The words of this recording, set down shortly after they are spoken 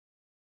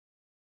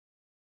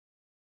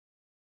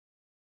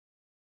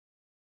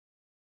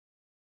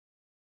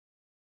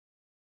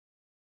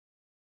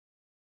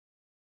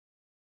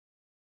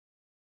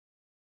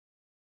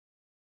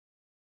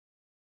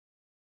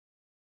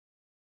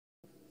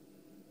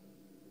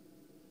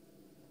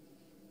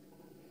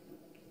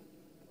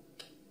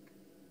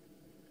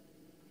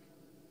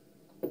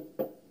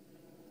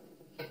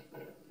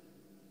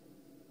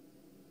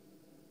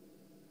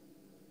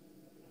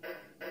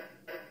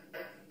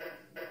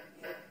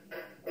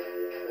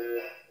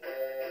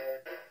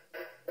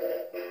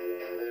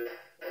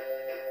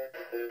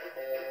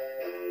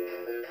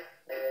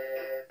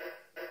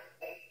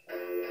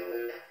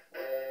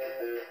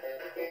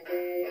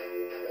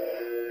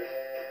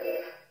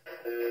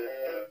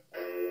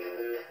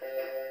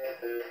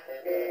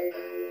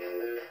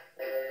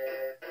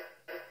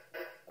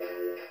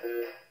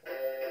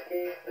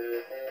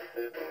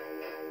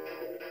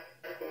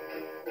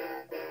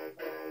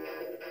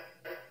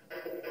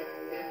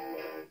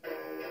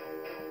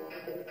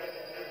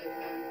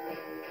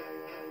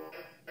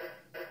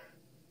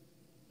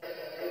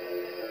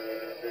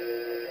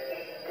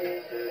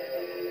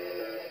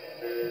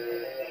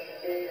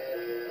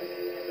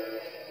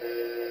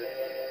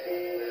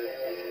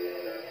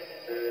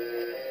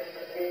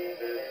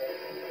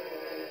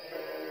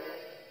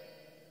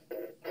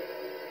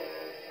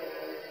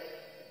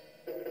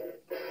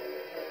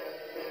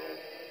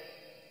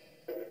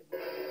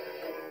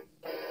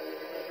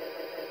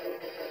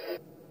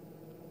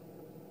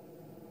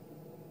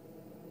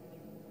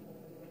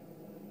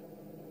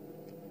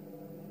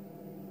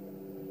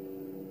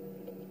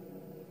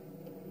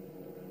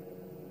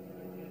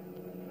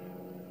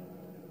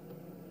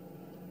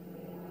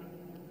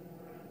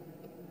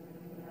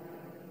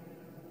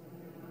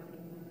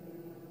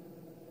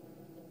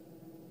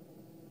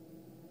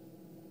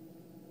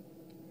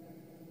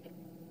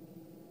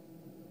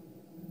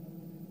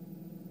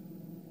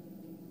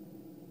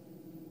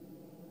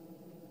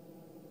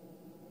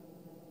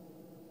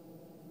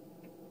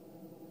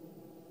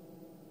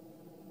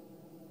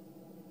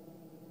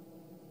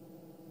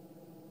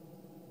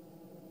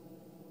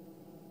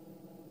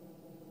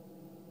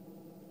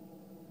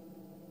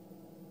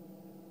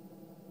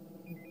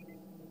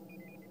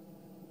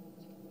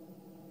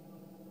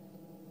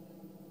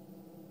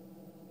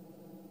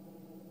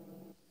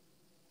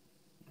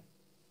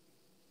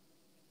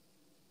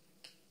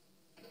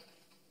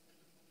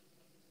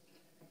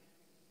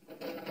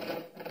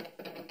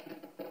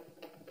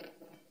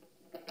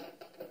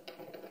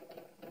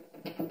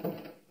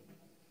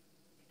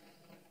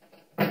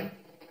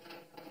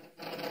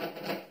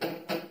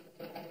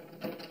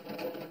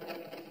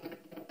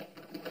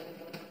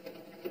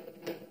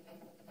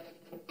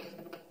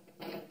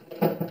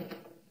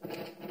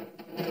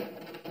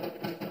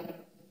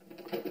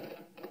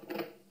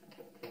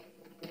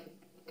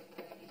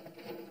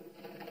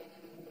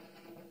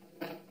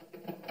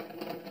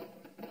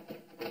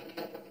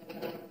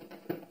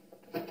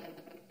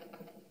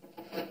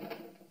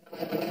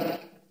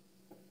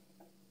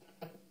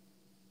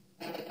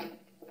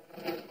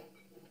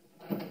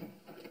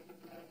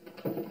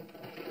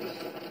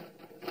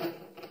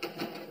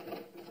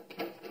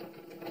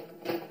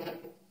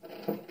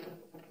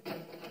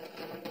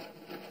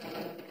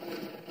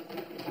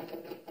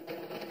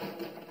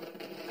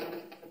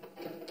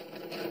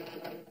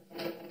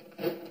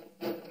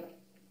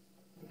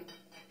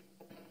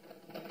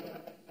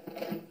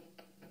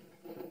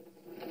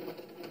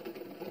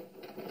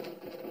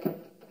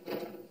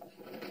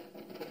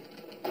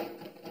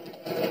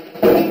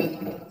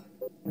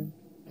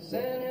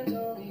San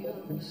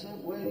Antonio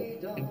subway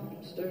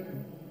dumpster.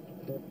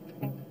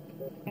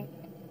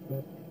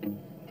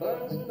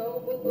 Barnes and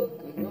Noble book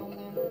of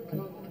roller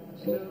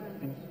coasters.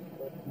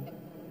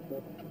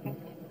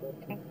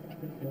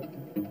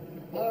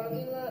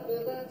 Parking lot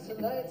with lots of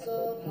lights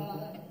up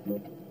high.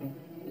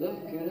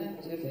 Looking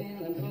empty,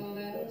 feeling full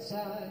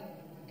inside.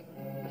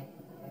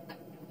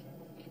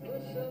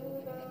 Push over.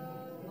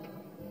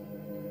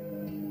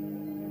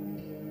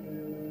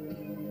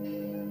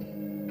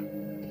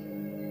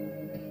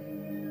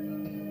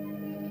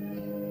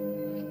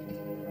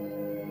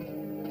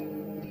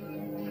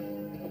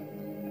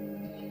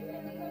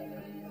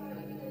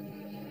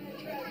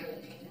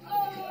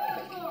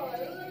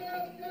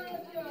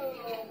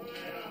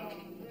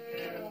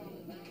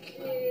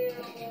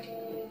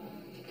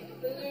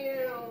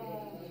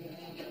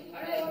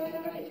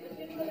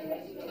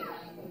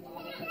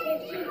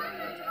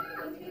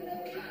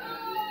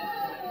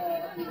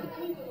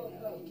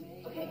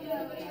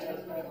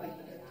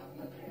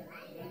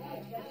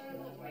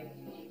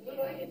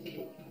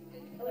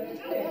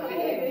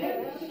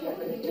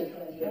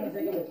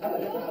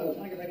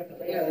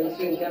 Yeah, are you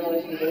doing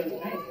demolition goods?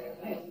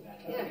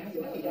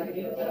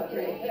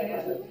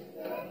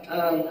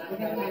 I'm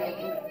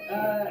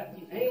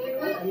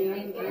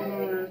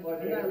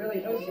not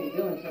really hosting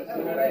Dylan, so it's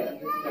all right. I'm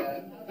just,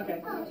 okay.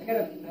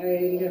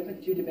 I'm gonna put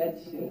Jude to bed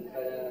soon,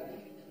 but,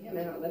 yeah,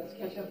 man, let's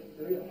catch up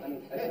for real. I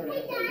mean, I sort of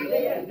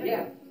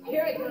yeah.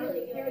 Here I come.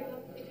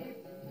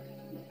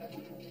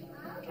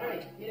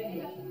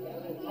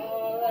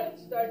 All right,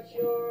 start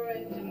your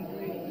engine,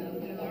 please.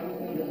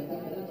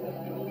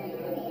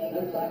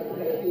 Looks like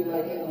maybe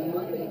like a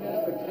month ago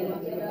or 2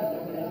 months ago.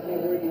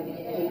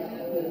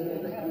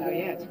 Oh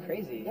yeah, it's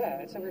crazy.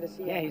 Yeah, it's over to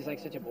see. Yeah, he's like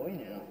such a boy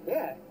now.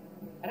 Yeah,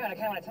 I know. And I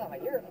kind of want to tell him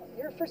like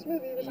your first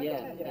movie was like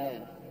Yeah, 10, you know?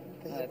 yeah.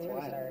 Because That's it's a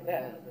wild. star.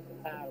 Yeah.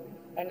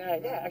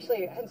 Yeah,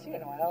 actually, I hadn't seen it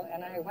in a while,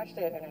 and I watched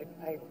it, and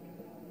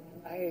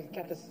I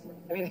got this.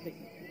 I mean,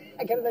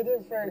 I got an idea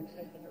for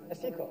a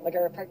sequel, like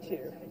a part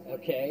 2.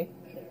 Okay.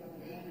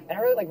 And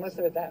I wrote like most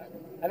of it down.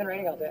 I've been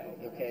writing all day.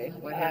 Okay.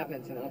 What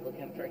happens in Uncle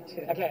Ken Part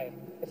 2? Okay,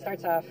 it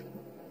starts off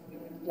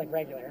like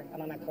regular.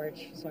 I'm on my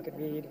porch smoking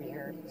weed. We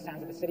hear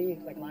sounds of the city,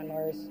 like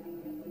lawnmowers,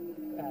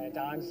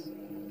 dogs,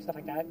 stuff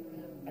like that.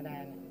 And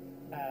then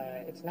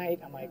it's night.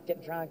 I'm like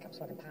getting drunk. I'm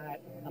smoking pot.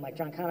 I'm like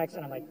drawing comics,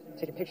 and I'm like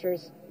taking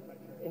pictures,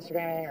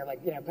 Instagramming, or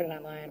like putting it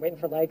online, waiting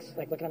for likes,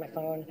 like looking at my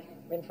phone,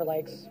 waiting for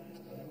likes,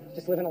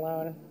 just living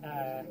alone.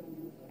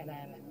 And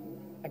then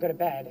I go to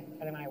bed,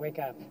 and then when I wake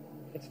up,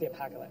 it's the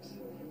apocalypse.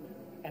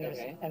 And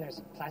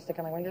there's plastic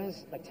on my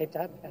windows, like taped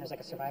up, and there's like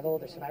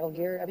there's survival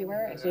gear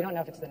everywhere, and so you don't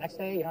know if it's the next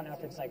day, you don't know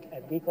if it's like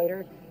a week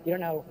later, you don't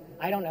know,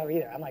 I don't know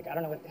either. I'm like, I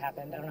don't know what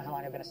happened, I don't know how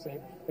long I've been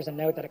asleep. There's a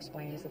note that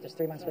explains that there's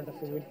 3 months worth of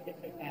food,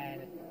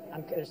 and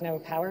there's no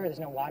power, there's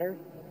no water,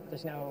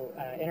 there's no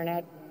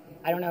internet.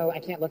 I don't know, I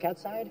can't look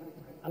outside.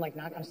 I'm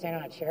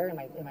standing on a chair in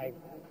my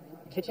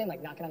kitchen,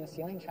 like knocking on the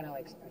ceiling, trying to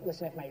like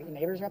listen if my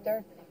neighbors are up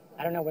there.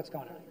 I don't know what's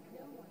going on.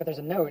 But there's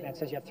a note, and it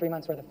says you have 3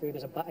 months worth of food,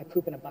 I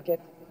poop in a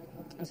bucket.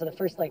 And so the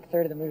first like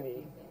third of the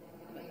movie,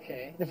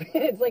 okay,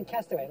 it's like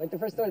Castaway. Like the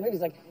first third of the movie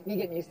is like me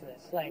getting used to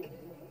this. Like,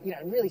 it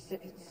really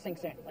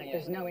sinks in. Like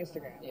there's no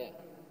Instagram. Yeah.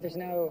 There's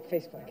no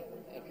Facebook.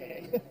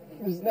 Okay.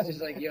 There's no. It's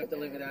just like you have to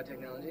live without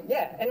technology.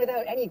 Yeah, and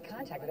without any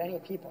contact with any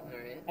people. All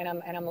right.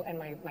 And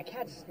my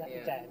cat's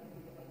dead,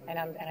 and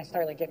I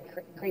start like getting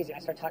crazy. I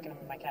start talking to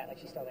my cat like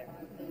she's still there.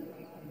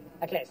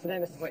 Okay, so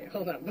then Wait,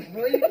 hold on.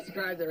 Before you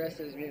describe the rest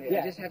of this movie,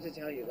 Yeah. I just have to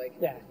tell you, like,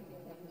 yeah.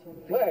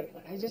 What?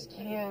 I just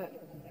can't.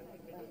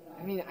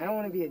 I mean, I don't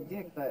want to be a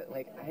dick, but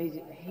like, I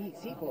hate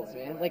sequels,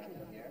 man. Like,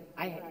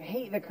 I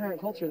hate the current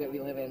culture that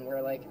we live in,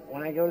 where like,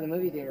 when I go to the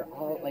movie theater,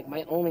 all like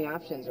my only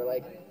options are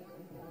like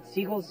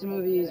sequels to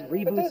movies,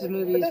 reboots of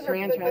movies,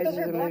 franchises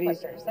of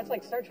movies. That's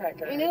like Star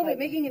Trek. I know, but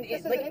making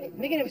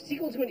a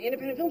sequel to an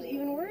independent film is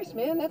even worse,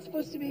 man. That's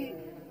supposed to be.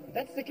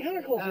 That's the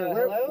counterculture.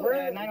 Hello?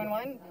 We're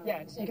 911?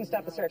 Yeah, you can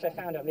stop the search. I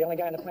found him. The only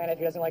guy on the planet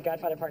who doesn't like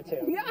Godfather Part 2.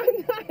 No,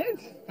 I'm not.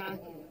 Huh?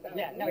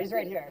 Yeah, no, he's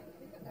right here.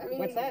 I mean,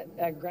 What's that?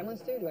 Gremlins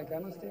 2? Do you like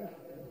Gremlins 2?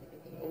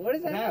 What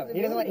is that? No,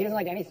 he doesn't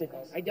like any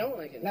sequels. I don't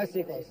like it. No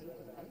sequels.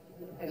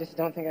 I just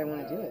don't think I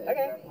want to do it.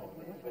 Okay.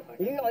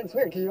 It's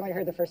weird because you only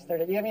heard the first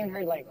third. You haven't even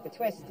heard like the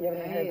twist. You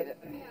haven't even heard.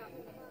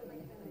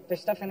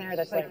 There's stuff in there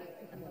that's like,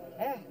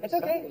 yeah, it's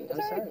okay.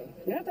 I'm sorry.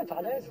 You don't have to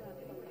apologize.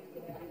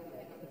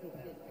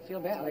 I feel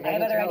bad. Like, I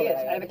have can other tell ideas.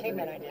 that I have a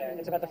caveman idea.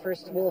 It's about the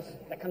first wolf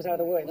that comes out of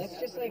the woods. Let's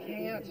just like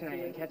hang out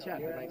tonight and catch up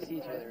and like see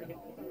each other.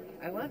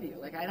 I love you.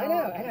 Like I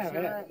know.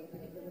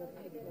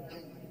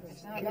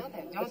 It's not about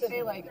that. Don't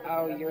say like,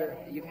 oh,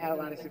 you've had a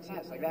lot of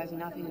success. Like that has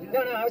nothing to do with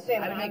No, I was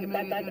saying I make a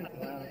movie.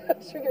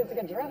 That's triggered to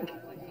get drunk.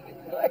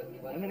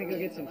 I'm gonna go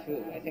get some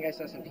food. I think I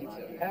saw some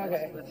pizza.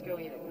 Okay. Let's go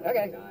eat it.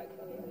 Okay.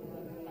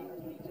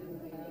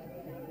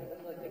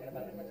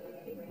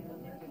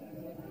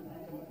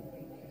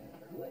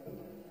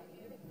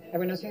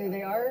 Everyone knows who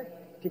they are?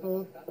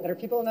 People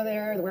know they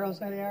are, the werewolves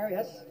know they are,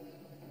 yes?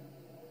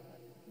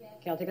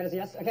 Okay, I'll take that as a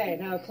yes. Okay,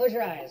 now close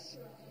your eyes.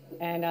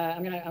 And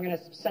I'm gonna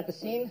set the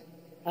scene.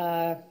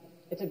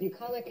 It's a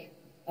bucolic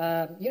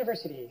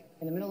university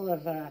in the middle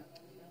of a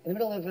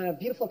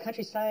beautiful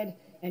countryside,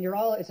 and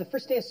it's the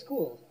first day of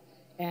school,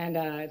 and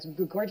it's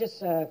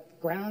gorgeous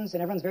grounds,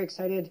 and everyone's very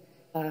excited.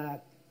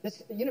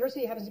 This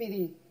university happens to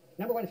be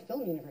the #1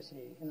 film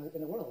university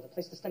in the world, a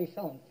place to study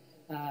film.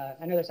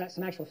 I know there's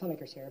some actual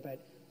filmmakers here, but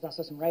there's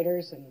also some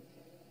writers, and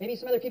maybe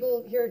some other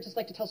people here just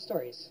like to tell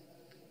stories.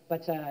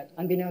 But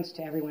unbeknownst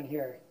to everyone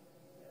here,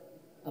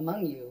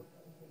 among you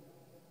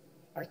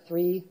are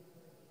 3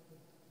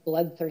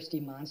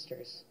 bloodthirsty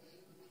monsters.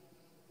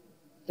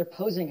 They're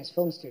posing as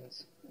film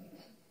students.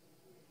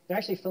 They're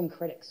actually film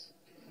critics.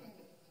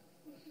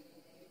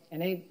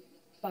 And they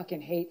fucking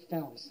hate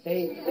films.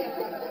 They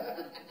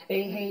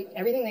hate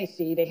everything they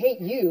see. They hate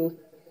you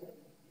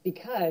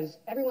because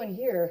everyone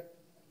here,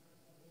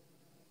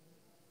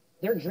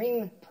 their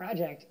dream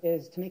project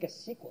is to make a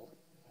sequel.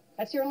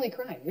 That's your only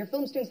crime. You're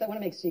film students that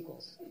want to make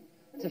sequels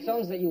to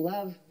films that you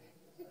love.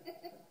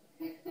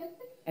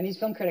 And these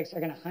film critics are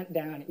going to hunt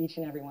down each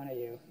and every one of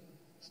you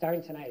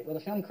starting tonight. Will the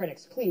film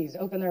critics please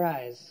open their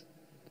eyes?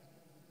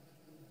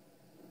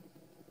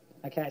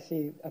 Okay, I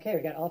see. Okay,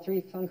 we got all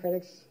 3 film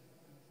critics.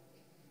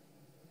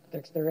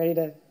 They're ready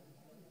to,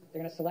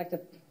 they're going to select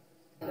a...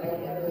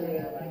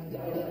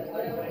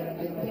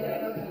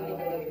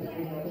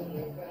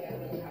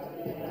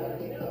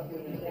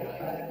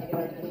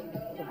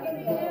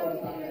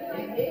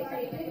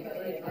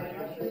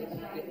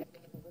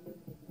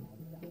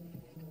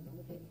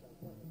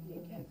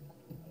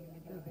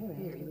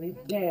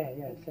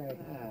 Yeah, sorry.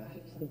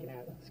 Sneaking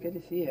out. It's good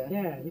to see you.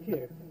 Yeah, you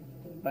too.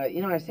 But,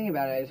 I was thinking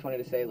about it, I just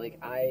wanted to say,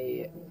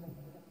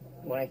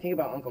 when I think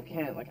about Uncle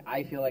Kent,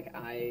 I feel like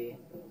I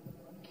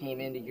came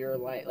into your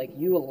life,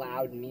 you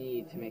allowed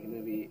me to make a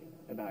movie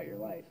about your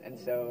life. And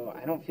so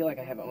I don't feel like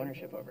I have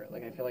ownership over it.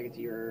 I feel like it's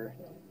your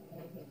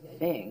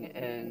thing.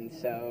 And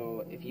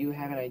so if you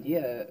have an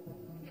idea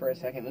for a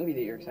second movie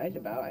that you're excited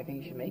about, I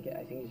think you should make it.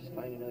 I think you should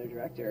find another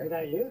director. Is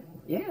that you?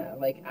 Yeah,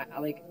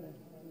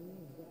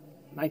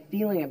 my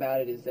feeling about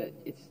it is that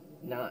it's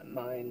not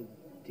mine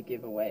to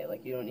give away.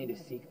 You don't need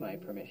to seek my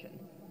permission.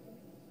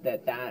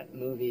 That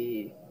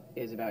movie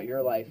is about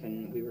your life,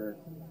 and we were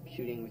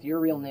shooting with your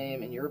real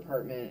name and your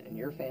apartment and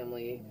your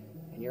family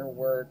and your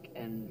work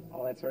and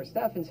all that sort of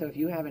stuff. And so if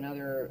you have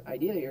another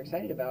idea that you're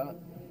excited about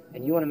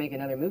and you want to make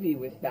another movie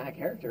with that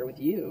character, with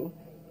you,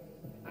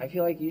 I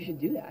feel like you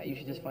should do that. You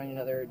should just find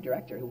another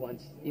director who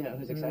wants,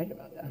 who's excited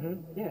about that.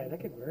 Mm-hmm. Yeah,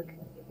 that could work.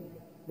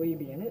 Will you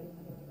be in it?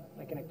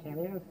 In a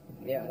cameo?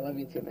 Yeah, I love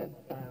you too, man.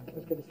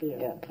 It's good to see you.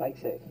 Yeah, bike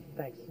safe.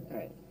 Thanks. All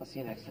right, I'll see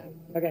you next time.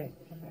 Okay.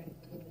 All right.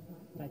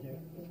 Thank you.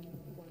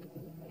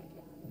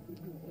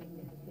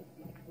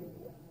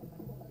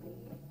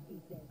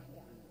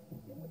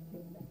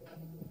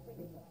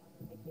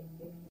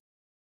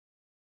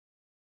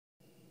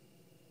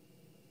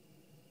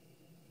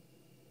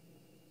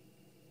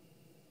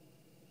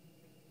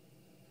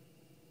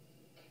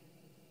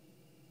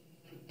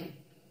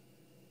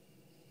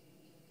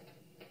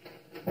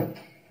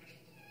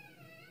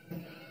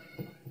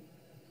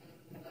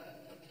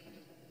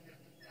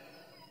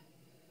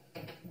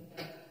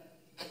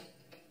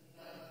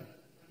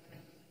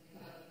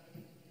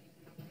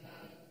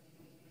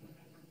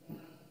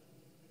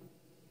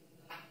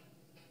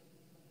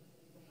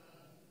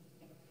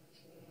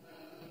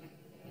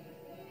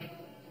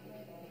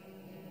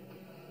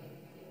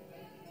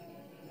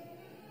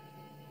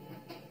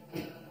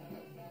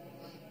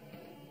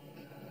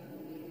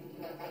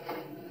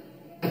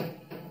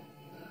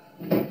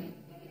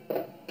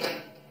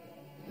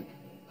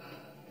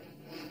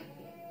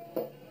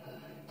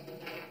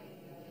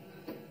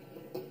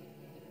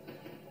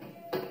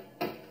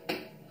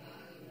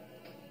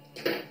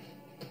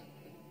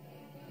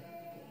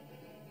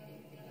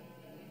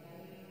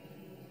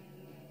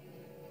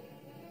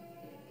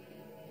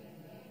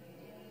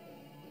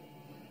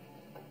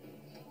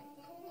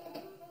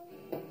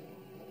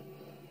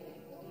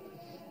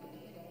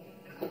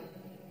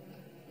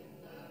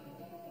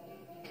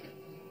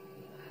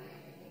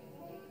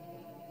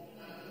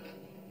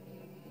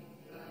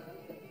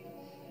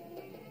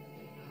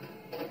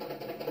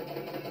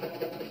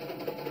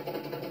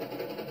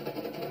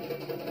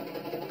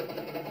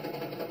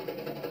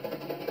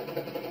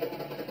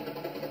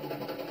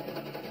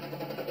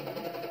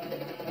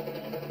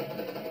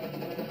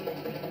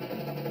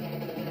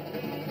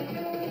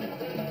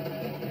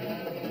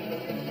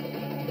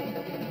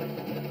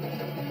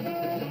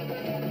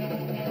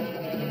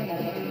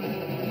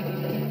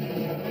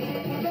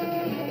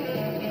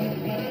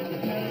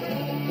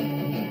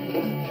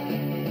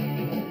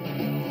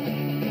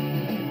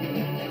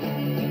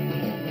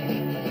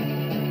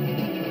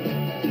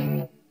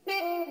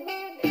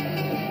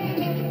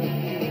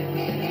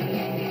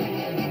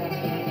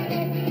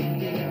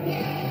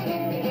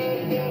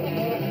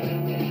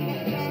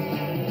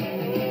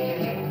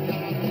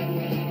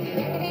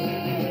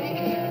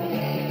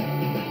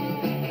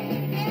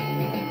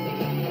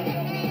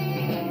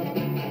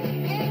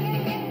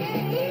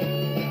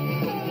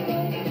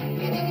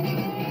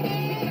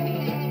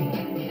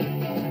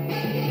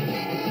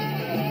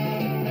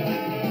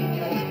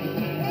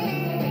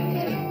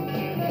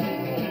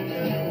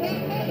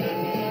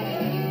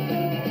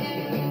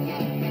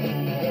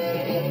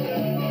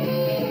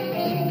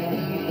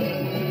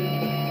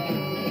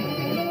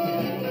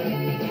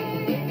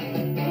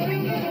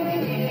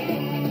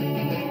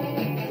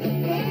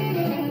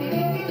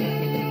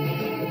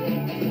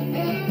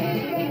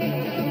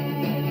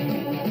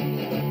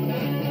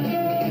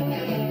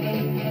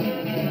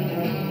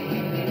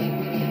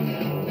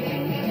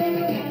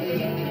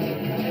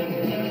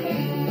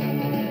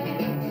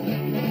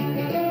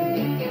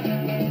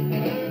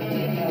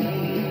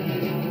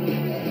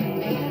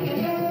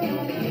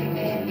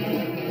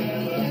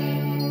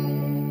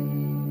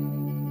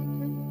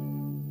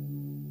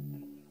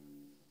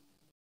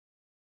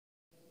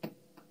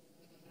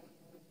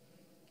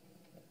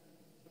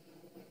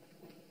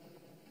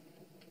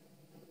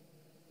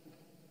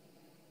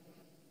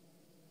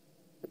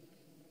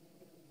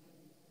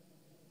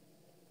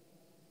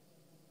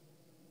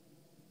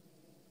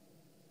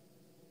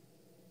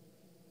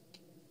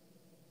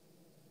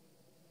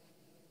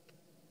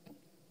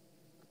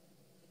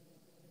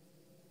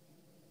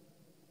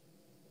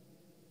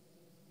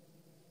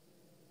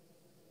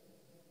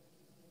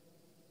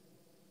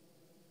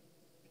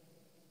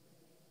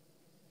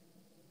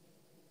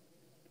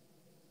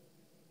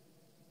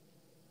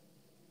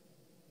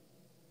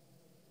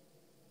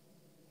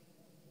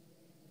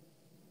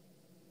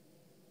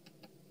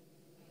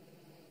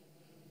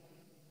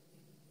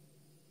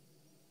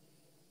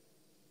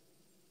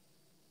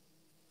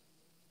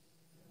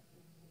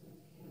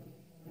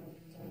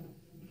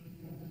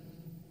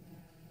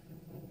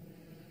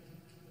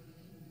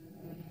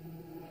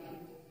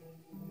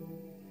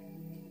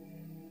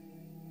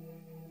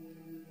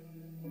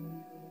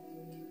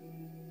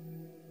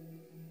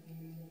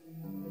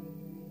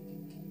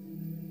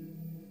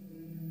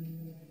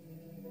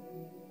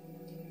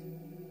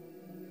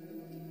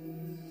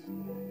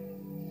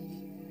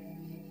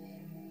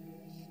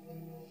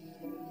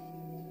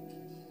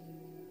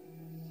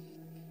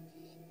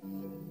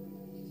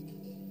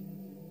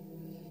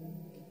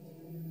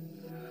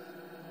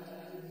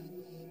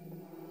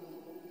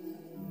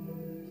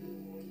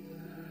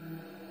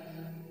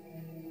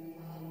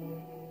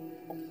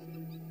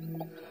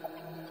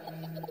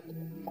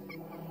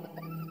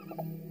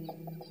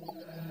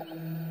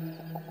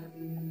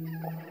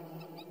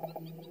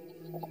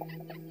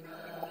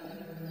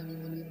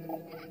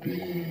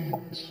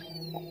 beans.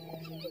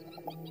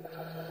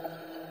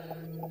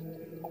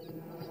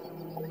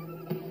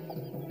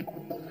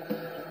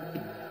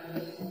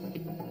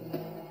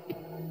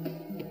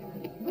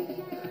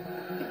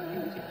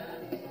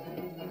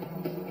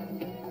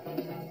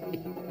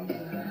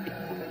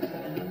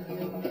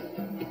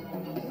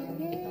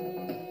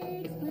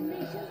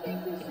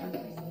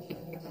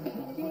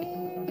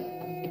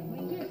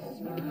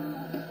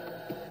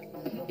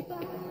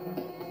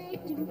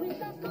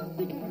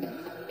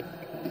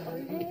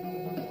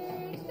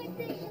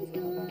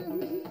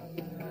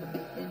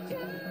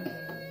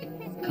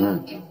 Cut.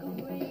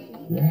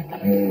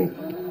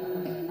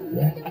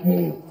 Walk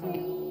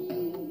home.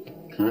 Walk home.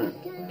 Cut.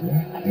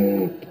 Walk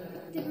home.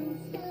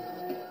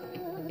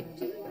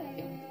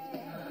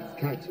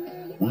 Cut.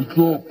 Wake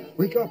up.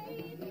 Wake up.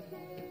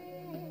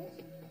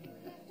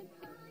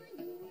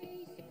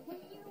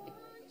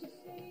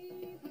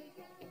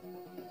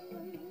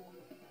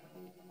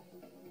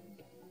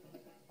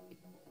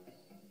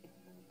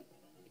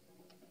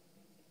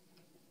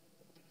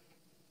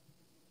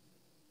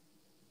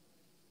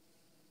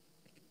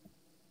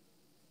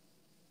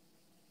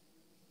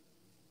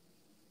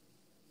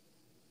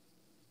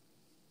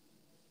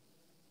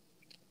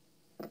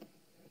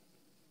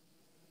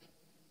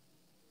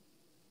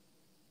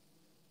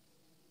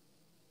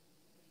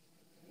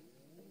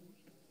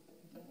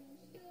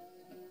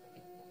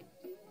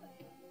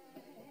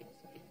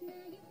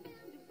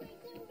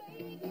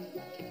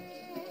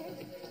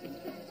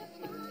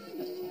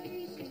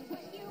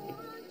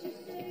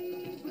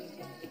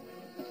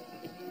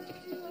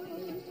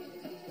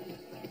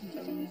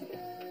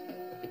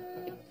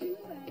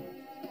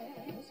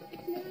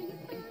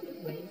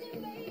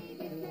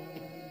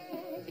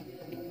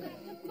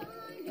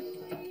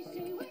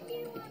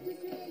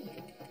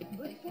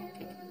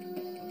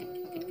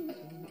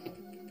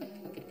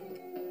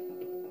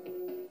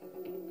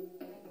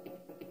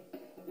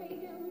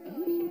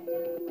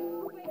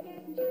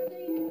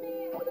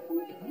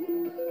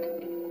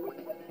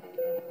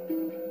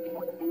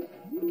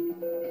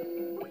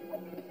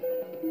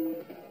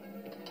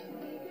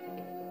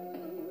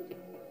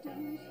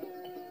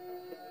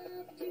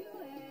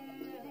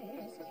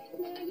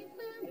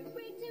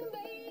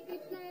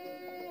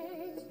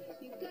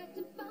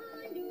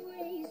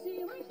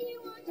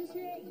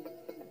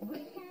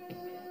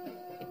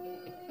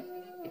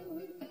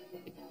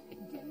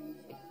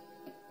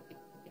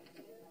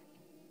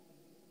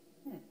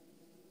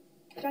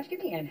 Josh, give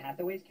me Anne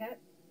Hathaway's cat.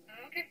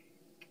 Okay.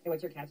 Hey,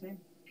 what's your cat's name?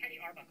 Teddy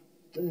Arbuckle.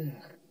 Ugh.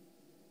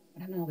 I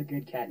don't know all the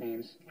good cat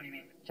names. What do you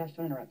mean? Josh,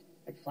 don't interrupt.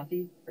 Like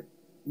Fluffy or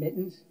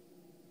Mittens?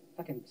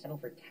 Fucking settle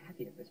for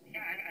Taffy at this point.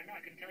 Yeah, I know. I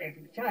couldn't tell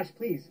you. Josh,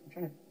 please. I'm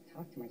trying to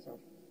talk to myself.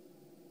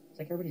 It's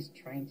like everybody's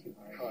trying too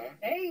hard. Hello?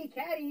 Hey,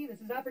 Caddy,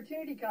 this is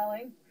Opportunity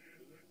calling.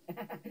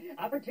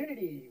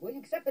 Opportunity, will you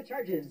accept the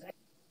charges?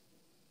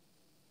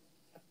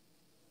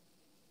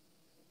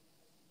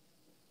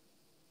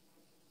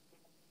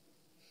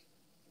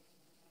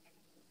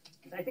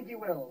 I think you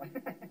will.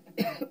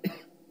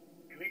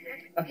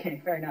 Okay,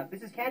 fair enough.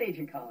 This is Cat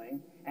Agent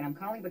calling, and I'm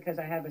calling because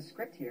I have a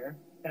script here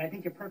that I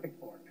think you're perfect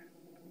for.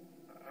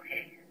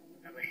 Okay,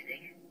 I'm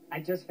listening. I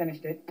just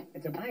finished it.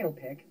 It's a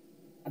biopic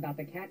about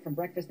the cat from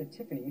Breakfast at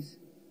Tiffany's,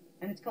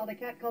 and it's called A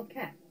Cat Called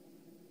Cat.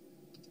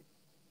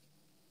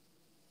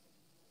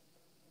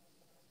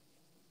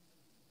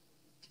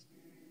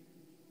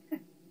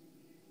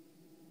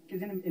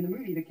 Because in the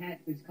movie, the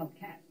cat is called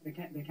Cat. The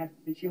cat,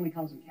 she only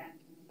calls him Cat.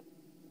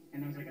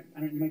 And I was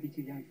like, you might be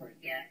too young for it.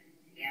 Yeah,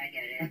 I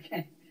get it.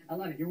 Okay, I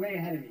love it. You're way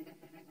ahead of me.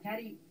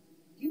 Caddy,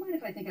 do you mind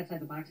if I think outside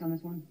the box on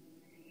this one?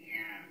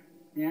 Yeah.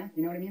 Yeah?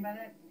 You know what I mean by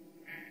that?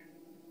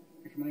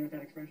 You're familiar with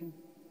that expression?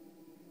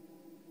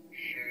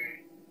 Sure.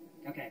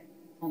 Okay,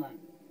 hold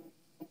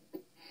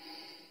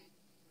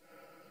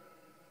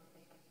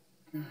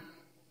on.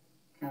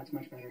 That's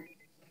much better.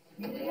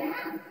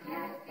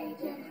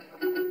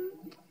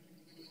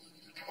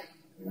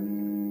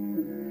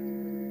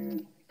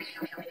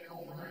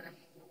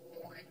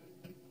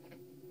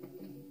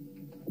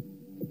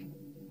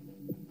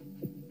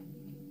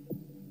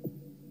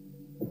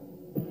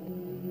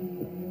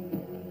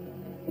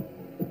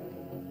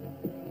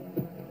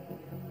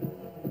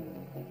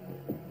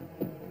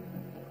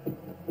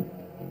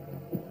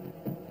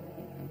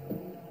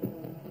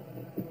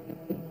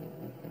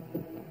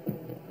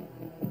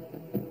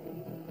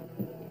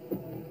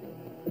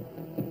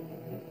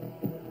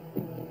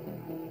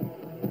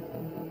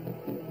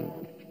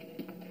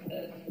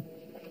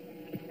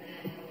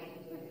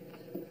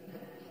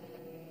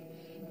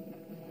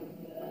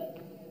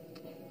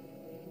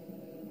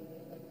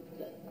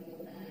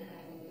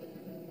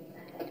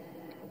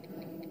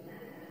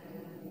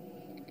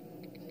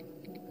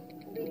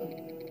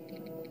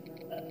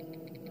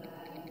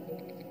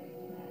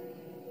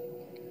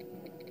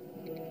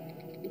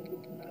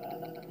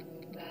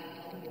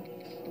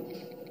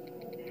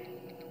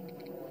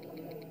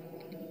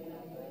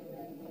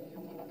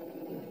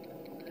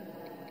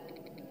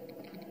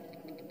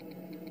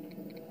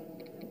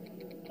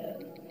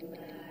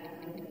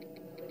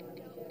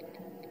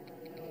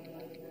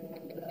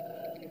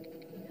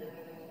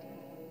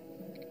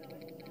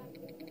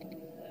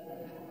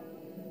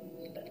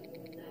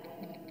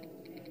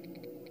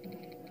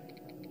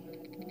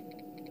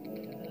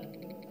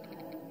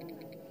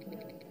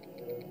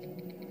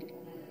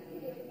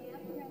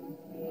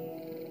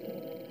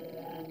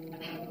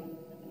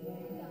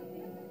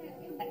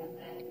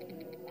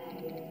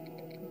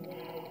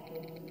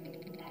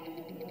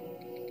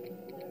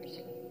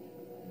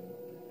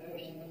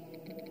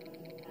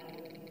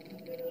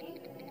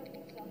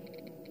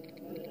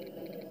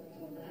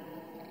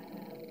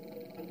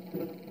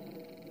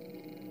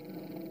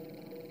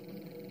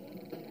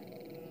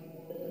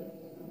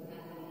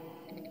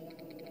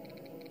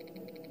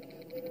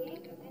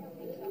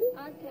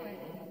 Osborne.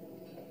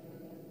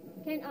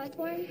 Kent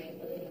Osborne?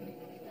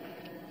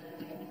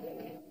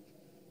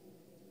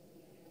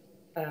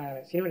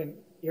 So you know what an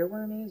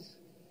earworm is?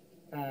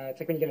 It's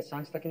like when you get a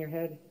song stuck in your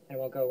head and it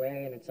won't go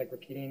away, and it's like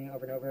repeating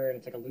over and over, and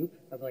it's like a loop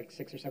of like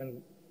 6 or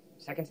 7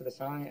 seconds of the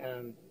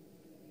song.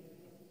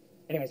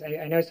 Anyways,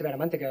 I noticed about a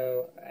month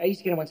ago. I used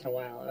to get them once in a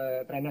while,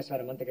 but I noticed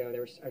about a month ago I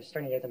was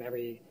starting to get them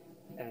every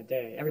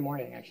day, every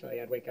morning. Actually,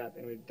 I'd wake up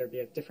and there'd be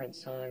a different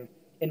song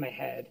in my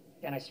head,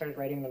 and I started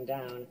writing them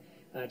down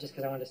just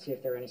because I wanted to see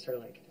if there were any sort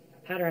of like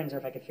patterns or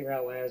if I could figure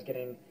out why I was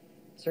getting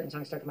certain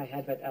songs stuck in my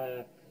head. But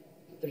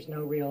there's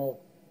no real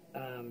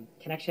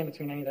connection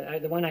between any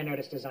of the one I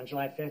noticed is on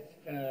July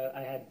 5th,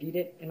 I had Beat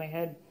It in my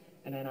head,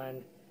 and then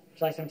on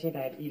July 17th, I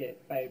had Eat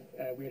It by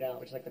Weird Al,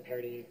 which is like the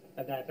parody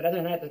of that. But other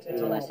than that,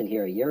 it's all... last in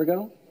here a year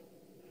ago?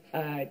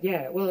 Last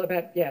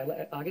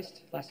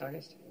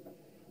August.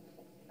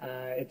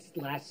 It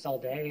lasts all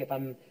day. If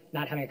I'm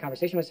not having a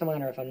conversation with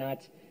someone, or if I'm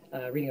not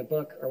reading a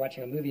book or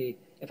watching a movie,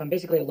 if I'm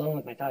basically alone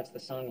with my thoughts, the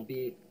song will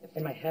be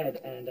in my head,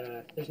 and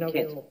there's no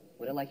Kent, real...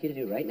 what I'd like you to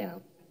do right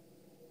now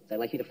is I'd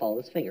like you to follow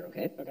this finger,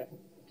 okay? Okay.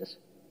 Just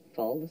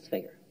follow this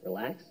finger.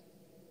 Relax,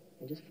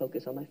 and just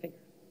focus on my finger.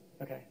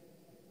 Okay.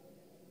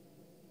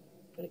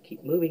 I'm going to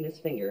keep moving this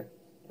finger,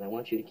 and I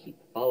want you to keep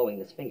following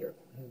this finger.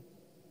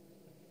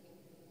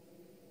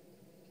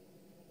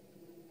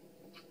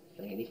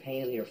 Feeling any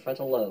pain in your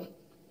frontal lobe?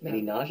 No.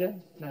 Any nausea?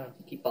 No.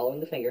 Keep following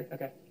the finger.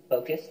 Okay.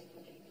 Focus.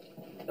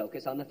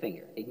 Focus on the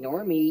finger.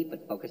 Ignore me,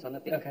 but focus on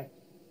the finger. Okay.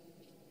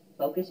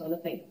 Focus on the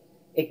finger.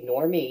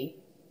 Ignore me,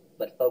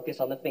 but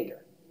focus on the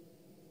finger.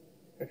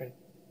 Okay.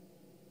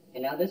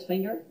 And now this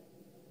finger.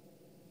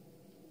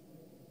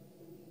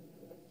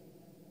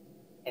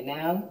 And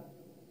now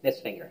this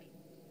finger.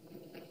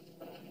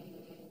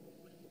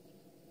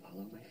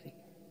 Follow my finger.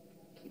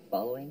 Keep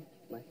following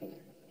my finger.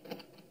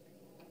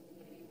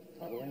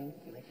 Following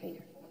my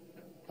finger.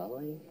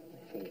 Following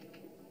my finger.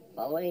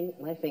 Following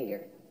my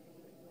finger.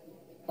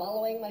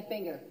 Following my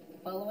finger.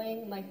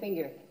 Following my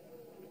finger.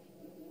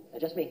 Now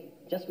just me.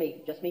 Just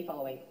me. Just me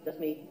following. Just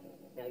me.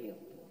 Now you.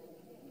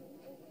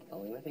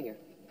 Following my finger.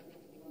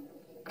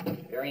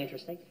 Very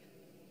interesting.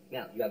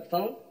 Now, you have a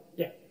phone?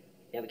 Yeah.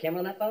 You have a camera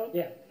on that phone?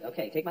 Yeah.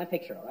 Okay, take my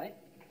picture, all right?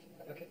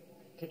 Okay.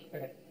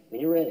 Okay. When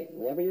you're ready.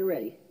 Whenever you're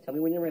ready. Tell me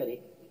when you're ready.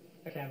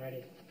 Okay, I'm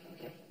ready.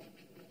 Okay.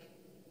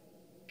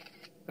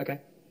 Okay.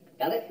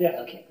 Got it?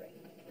 Yeah. Okay,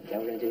 great. Now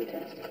we're going to do a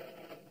test.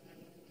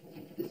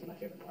 This is my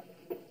favorite part.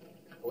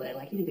 What I'd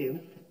like you to do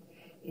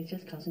is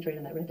just concentrate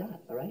on that red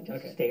dot, all right?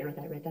 Just stare at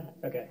that red dot.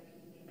 Okay.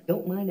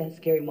 Don't mind that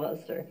scary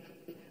monster,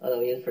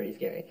 although he is pretty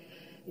scary.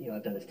 You know,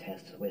 I've done this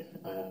test with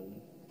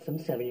some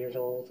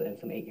 7-year-olds and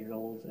some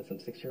 8-year-olds and some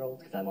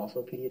 6-year-olds, because I'm also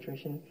a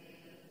pediatrician.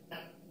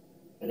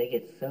 And they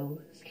get so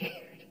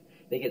scared.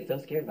 They get so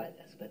scared by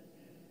this. But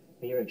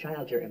when you're a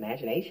child, your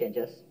imagination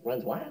just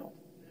runs wild.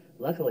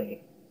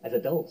 Luckily, as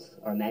adults,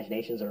 our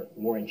imaginations are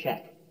more in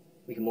check.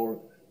 We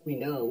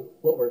know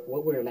what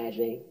we're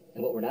imagining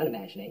and what we're not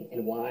imagining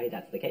and why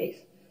that's the case.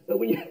 But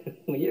when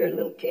you're a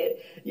little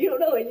kid, you don't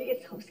know, and you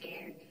get so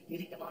scared. You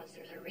think the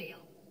monsters are real.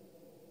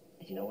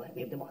 And you know what?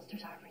 Maybe the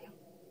monsters are real.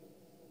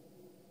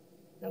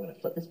 Now I'm going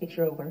to flip this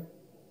picture over on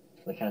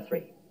the count of 3.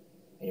 And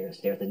you're going to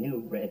stare at the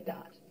new red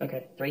dot.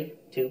 Okay. 3,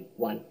 2,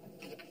 1.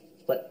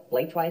 Flip.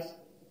 Blink twice.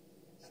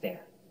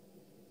 Stare.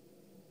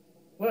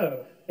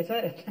 Whoa.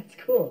 That's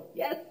cool.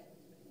 Yes.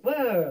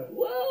 Whoa.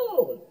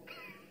 Whoa.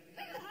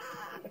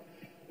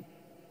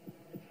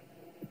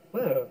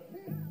 Whoa.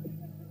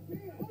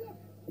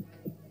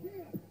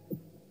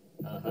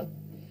 Uh-huh.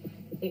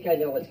 I think I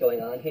know what's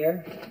going on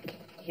here.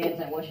 Kent,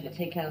 I want you to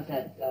take out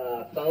that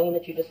phone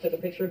that you just took a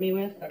picture of me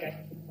with. Okay.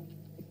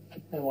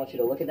 I want you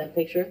to look at that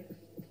picture.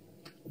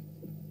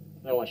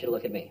 And I want you to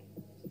look at me.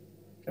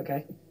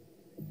 Okay.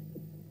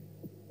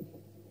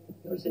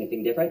 Notice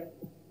anything different?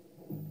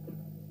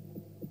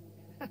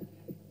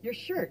 Your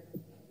shirt.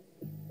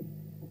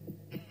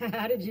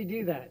 How did you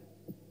do that?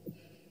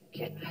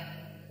 Kent,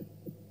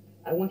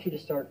 I want you to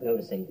start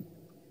noticing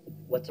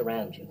what's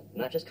around you,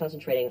 not just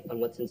concentrating on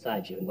what's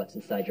inside you and what's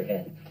inside your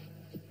head.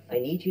 I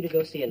need you to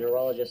go see a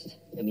neurologist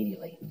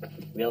immediately.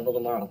 Available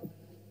tomorrow.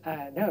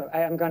 No,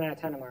 I'm going out of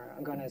town tomorrow.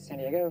 I'm going to San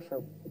Diego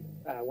for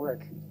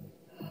work.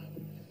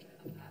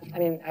 I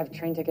mean, I've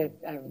train ticket.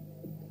 I'm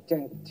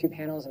doing 2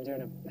 panels. I'm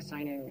doing a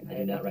signing. I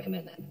do not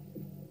recommend that.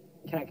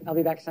 I'll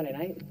be back Sunday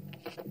night.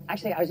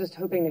 Actually, I was just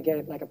hoping to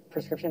get like a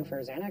prescription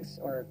for Xanax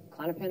or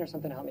Klonopin or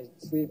something to help me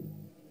sleep.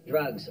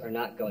 Drugs are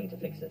not going to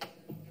fix it.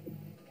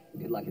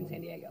 Good luck in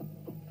San Diego.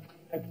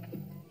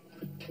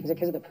 Is it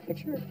because of the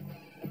picture?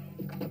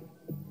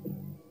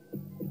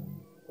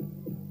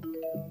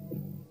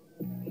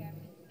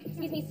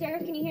 Excuse me, sir.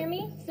 Can you hear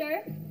me,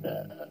 sir?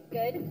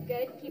 Good,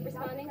 good. Keep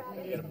responding.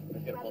 It's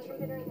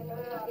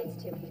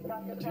 2.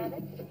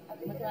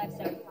 Look alive,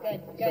 sir.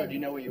 Good, good. Sir, do you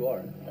know where you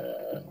are?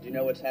 Do you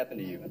know what's happened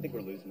to you? I think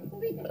we're losing it.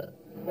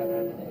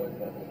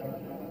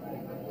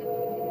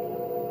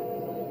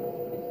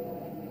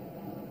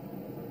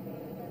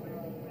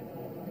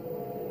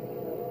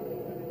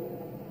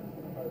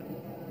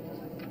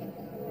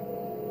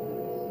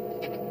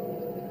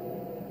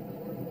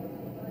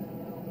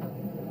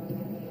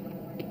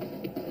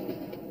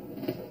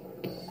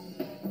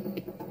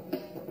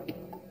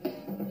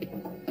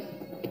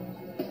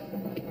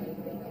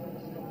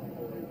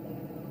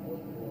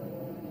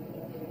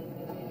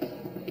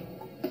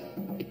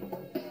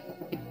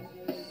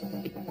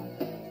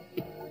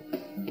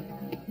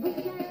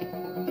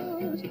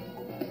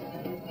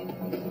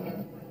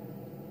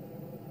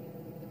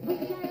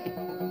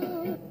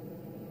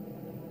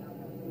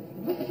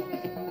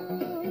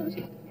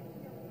 Explanations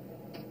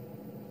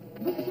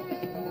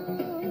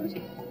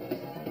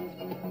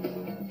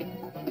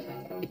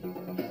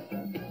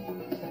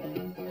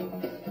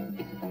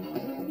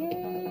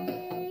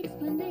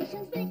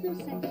make no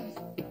sense.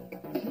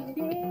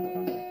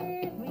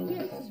 Every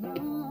answer's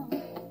wrong.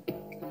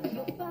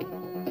 You're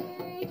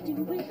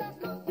fighting without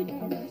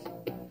confidence.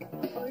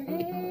 All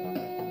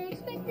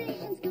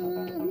expectations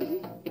gone.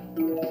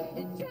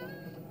 The time.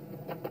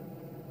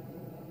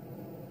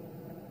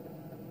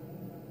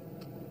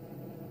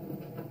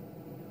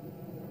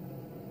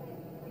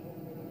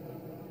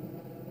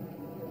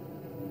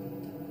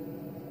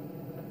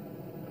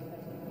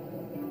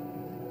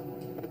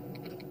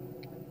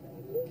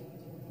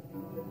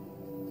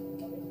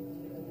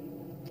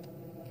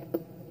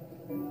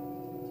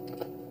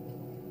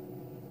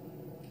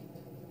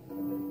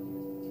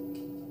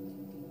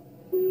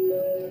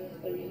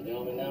 Ladies and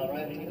gentlemen, now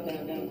arriving in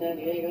downtown San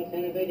Diego,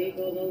 Santa Fe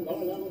equals the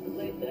lower levels of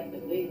late deck.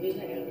 Please use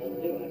the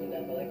handrails to exit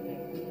that collection.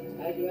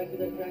 As you exit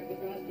the track, the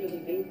crossfields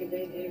and do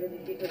contain any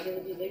urban speaker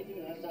services. They do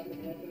not stop the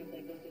pedestrians.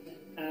 They go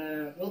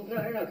to Well, no,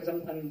 I don't know, because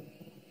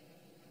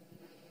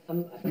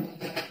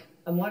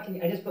I'm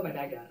walking. I just put my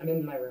bag down. I'm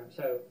in my room,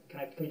 so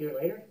can we do it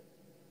later?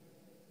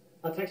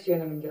 I'll text you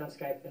and then we can get on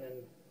Skype and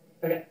then.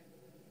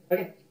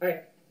 Okay. All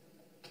right.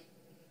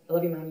 I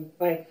love you, mommy.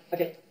 Bye.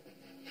 Okay.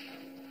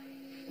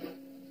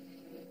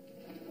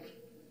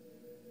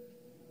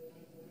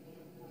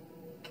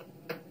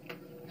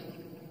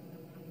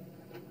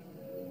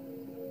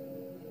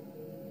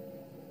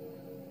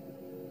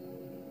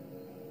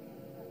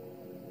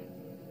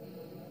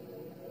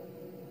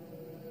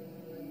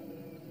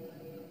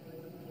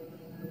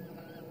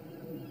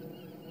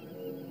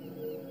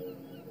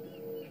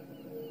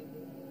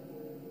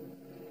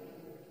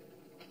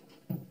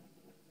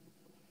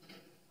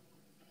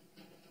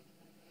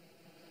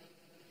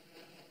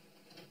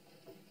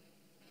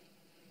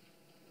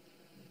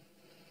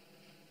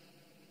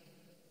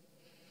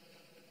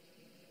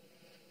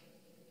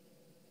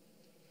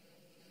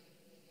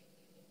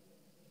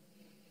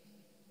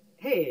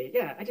 Hey,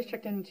 yeah, I just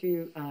checked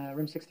into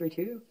room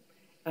 632,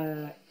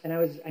 and I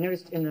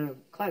noticed in the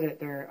closet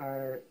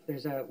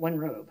there's one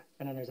robe,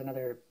 and then there's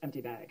another empty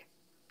bag.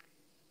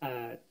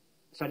 So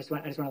I just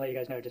want to let you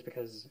guys know, just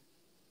because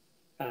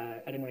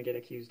I didn't want to get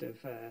accused of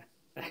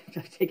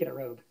taking a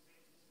robe.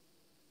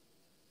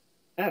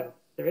 Oh,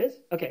 there is?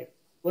 Okay.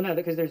 Well, no,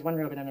 because there's one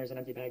robe and then there's an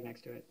empty bag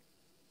next to it.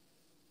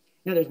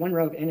 No, there's one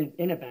robe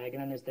in a bag,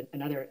 and then there's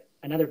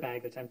another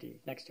bag that's empty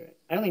next to it.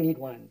 I only need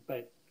one,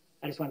 but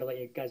I just wanted to let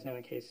you guys know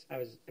in case I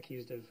was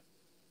accused of.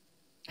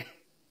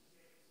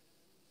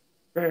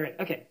 Right.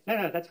 Okay.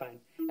 No, that's fine.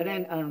 And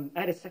then I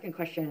had a second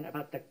question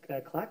about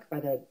the clock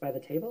by the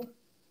table.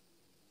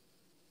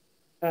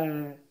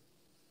 No,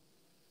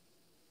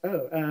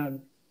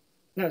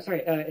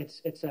 sorry.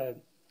 It's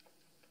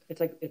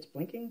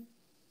blinking.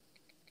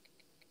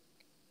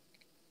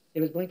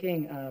 It was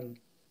blinking.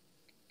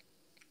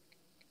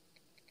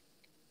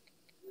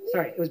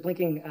 Sorry, it was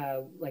blinking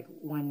like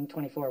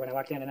 1:24 when I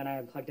walked in, and then I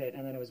unplugged it,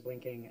 and then it was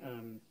blinking.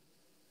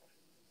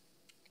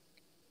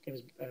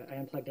 I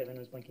unplugged it, and it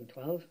was blinking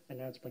 12, and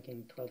now it's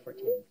blinking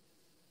 12:14.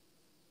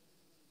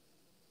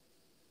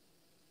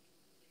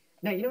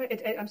 No, you know what?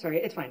 I'm sorry,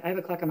 it's fine. I have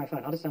a clock on my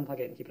phone. I'll just unplug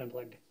it and keep it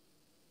unplugged.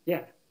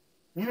 Yeah.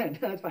 No,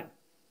 that's fine.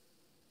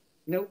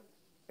 Nope.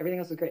 Everything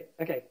else is great.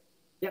 Okay.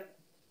 Yep.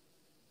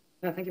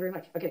 No, thank you very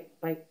much. Okay,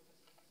 bye.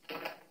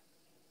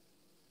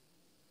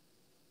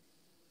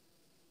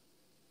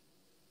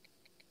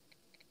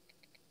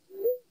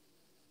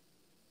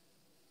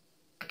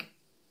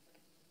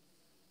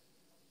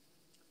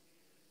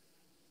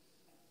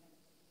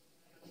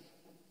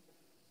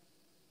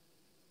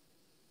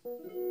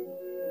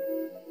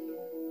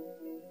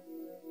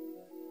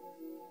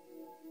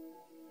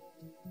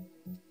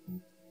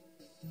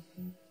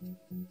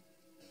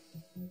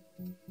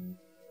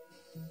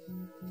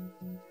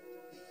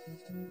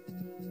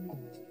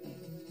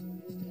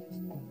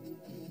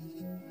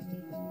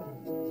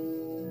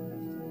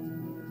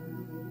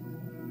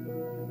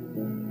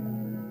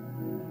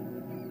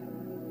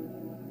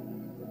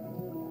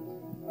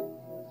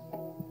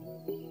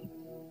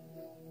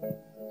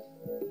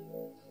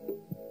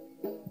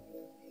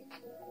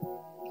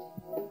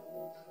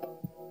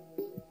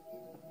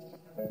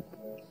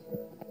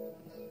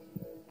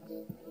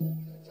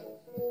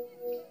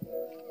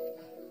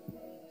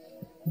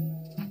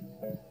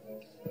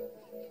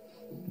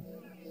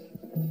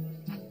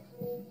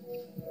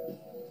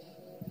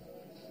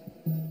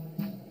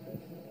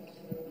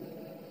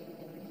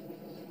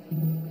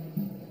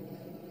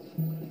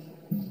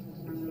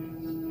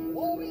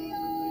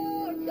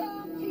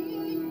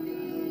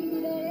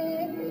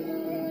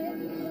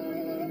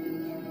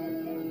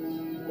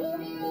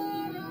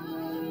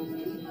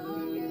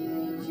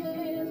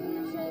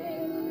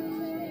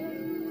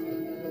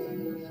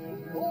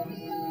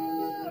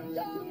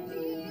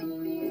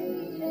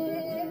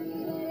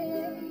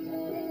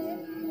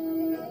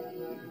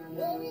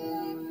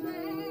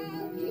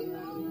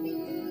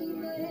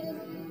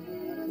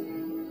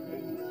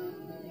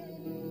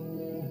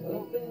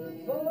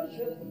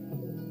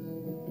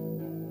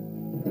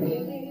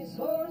 Release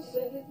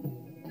horses,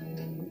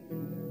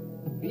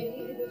 be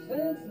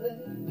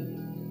defenseless,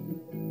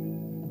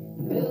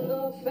 build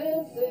no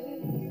fences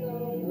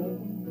on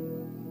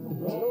the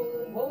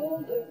rolling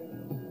boulder.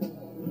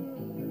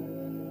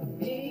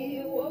 Be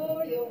a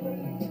warrior,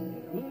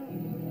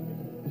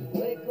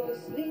 wake or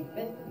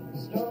sleeping,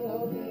 strong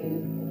or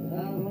weak. I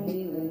don't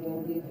need it,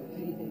 don't be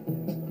defeated.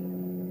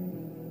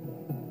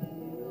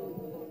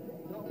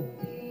 Don't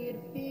be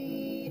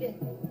defeated.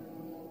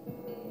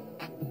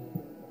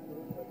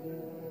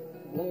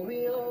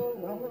 Warrior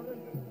on,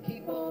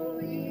 keep on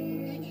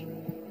reaching.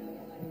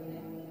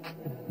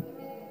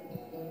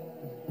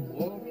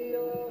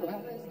 Warrior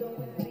eyes,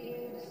 don't be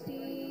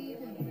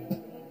deceived.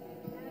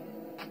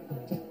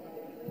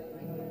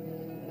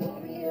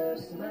 Warrior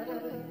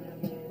smile,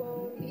 keep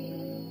on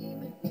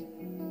beaming.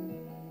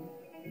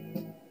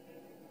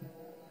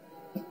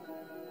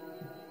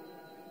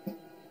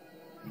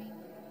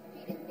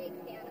 Big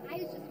fan. I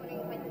was just wondering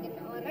if I could get an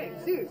honor.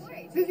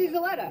 Hey, Susie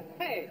Zaletta.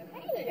 Hey.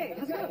 Hey,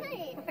 How's it going?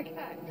 Hi. Oh my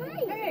God. Hi.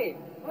 Hey.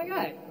 Oh my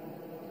God.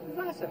 This is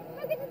awesome.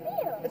 Oh, good to see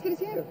you. It's good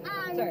to see you.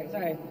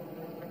 Sorry.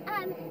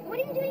 What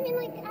are you doing in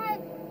like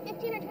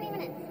 15 or 20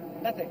 minutes?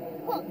 Nothing.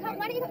 Cool. Why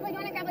don't you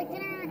want to grab like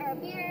dinner or a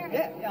beer?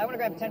 Yeah, I want to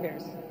grab 10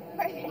 beers.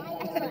 Perfect.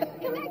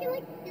 Excellent. Come back in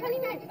like 20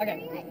 minutes. Okay.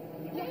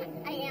 Yeah,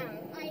 I am.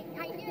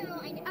 I do.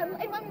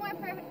 And one more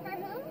for who?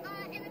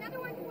 And another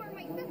one for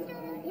my sister.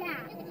 Yeah.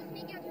 You can just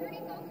make out her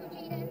name's also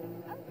Jaden.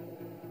 Oh.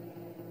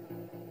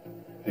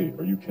 Hey,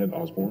 are you Ken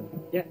Osborne?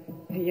 Yeah.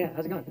 Hey, yeah.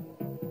 How's it going?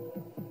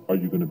 Are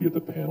you going to be at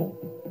the panel?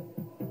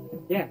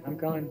 Yeah, I'm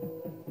going.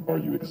 Are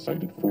you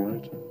excited for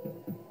it?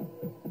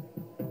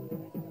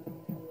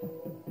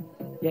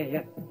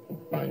 Yeah.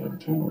 I am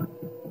too.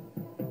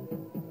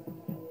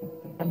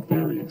 I'm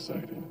very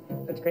excited.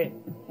 That's great.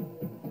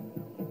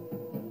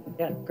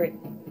 Yeah, great.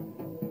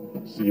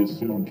 See you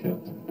soon,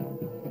 Kent.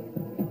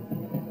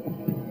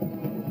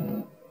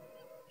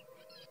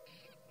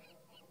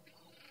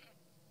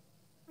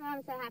 Oh,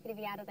 I'm so happy to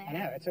be out of there. I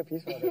know, it's so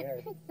peaceful over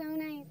here. It's so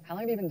nice. How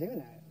long have you been doing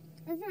that?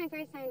 This is my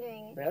first time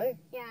doing it. Really?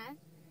 Yeah.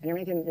 And you're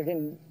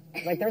getting,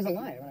 like, there's a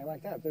line when I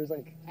walked up. There's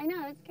like, I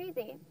know, it's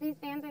crazy. These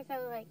fans are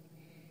so, like,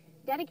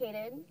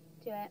 dedicated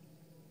to it.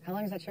 how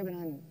long has that show been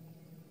on?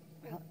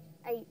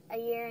 A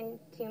year and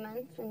 2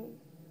 months and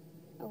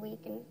a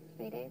week and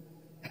 3 days.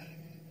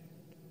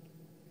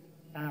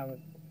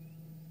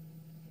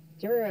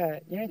 Do you ever,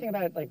 you know anything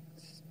about, like,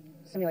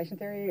 simulation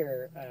theory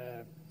or,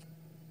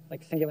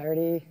 like,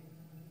 singularity,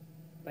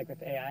 like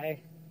with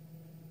AI?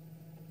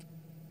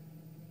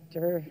 Do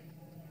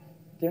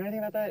you know anything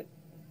about that?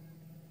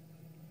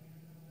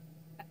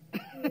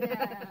 No.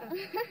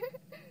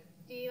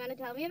 Do you want to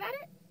tell me about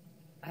it?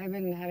 I've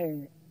been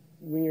having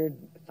weird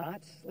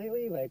thoughts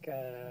lately, like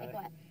Like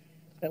what?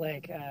 that,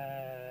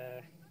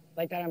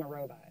 like that I'm a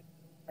robot,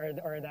 or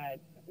that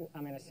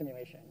I'm in a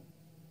simulation.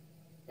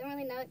 Don't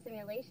really know what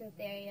simulation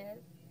theory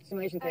is.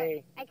 Simulation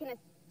theory. I can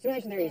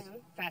Simulation theory is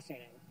assume.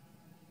 fascinating.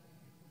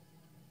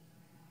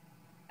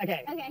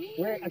 Okay.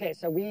 Okay.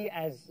 So we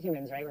as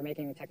humans, right? We're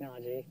making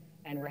technology,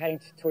 and we're heading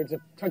towards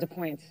a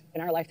point in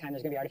our lifetime.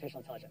 There's going to be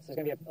artificial intelligence. There's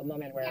going to be a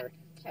moment where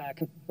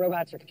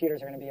robots or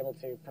computers are going to be able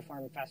to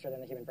perform faster than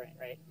the human brain,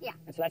 right? Yeah.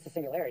 And so that's the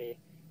singularity.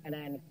 And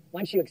then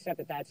once you accept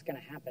that that's going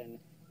to happen,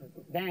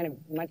 then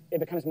it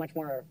becomes much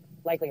more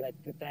likely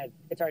that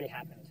it's already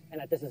happened and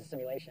that this is a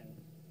simulation.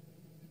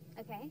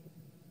 Okay.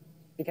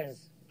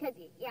 Because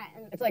yeah.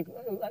 And it's like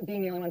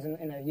being the only ones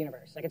in the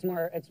universe. Like it's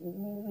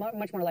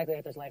much more likely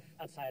that there's life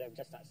outside of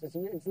just us.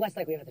 It's less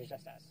likely that there's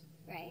just us.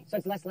 Right. So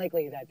it's less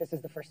likely that this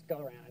is the first go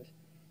around.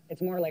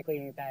 It's more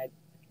likely that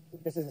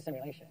this is a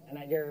simulation and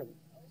that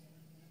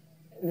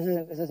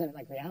this isn't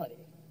like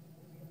reality.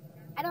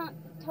 I don't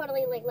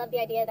totally love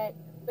the idea that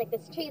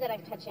this tree that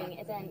I'm touching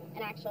isn't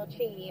an actual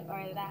tree,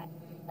 or that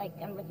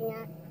I'm looking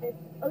at this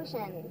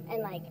ocean,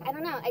 and I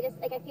don't know. I just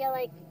I feel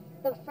like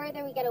the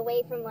further we get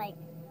away from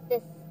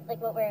this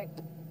what we're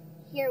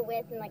here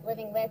with and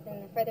living with,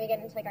 and the further we get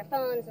into our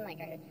phones and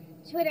our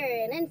Twitter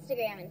and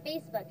Instagram and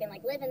Facebook and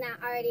live in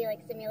that already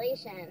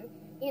simulation,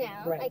 you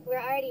know, right. We're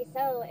already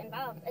so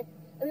involved.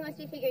 We must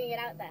be figuring it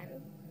out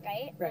then,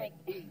 right? Right.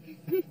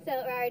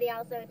 So we're already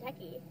also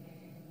techie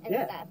and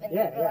stuff and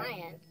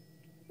reliant.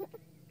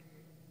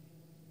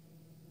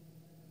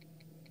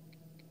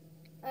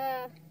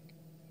 I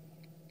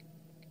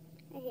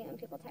hate when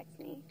people text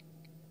me.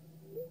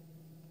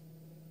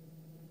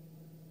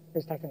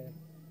 Who's texting you?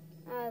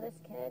 Oh, this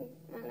kid.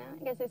 I don't know.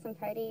 I guess there's some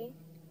party.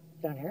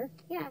 Down here?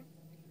 Yeah.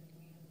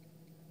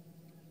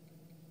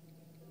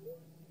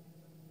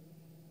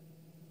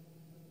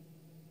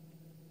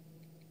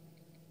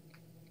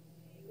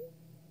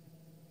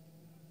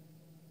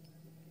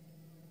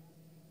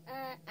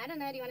 I don't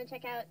know. Do you want to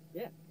check out?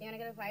 Yeah. You want to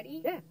go to a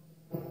party? Yeah.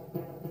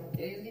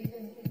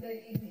 Alien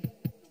baby,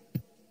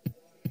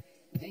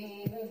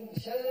 demon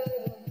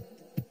child,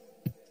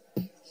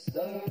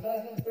 star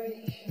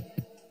vibration,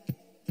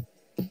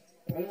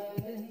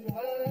 running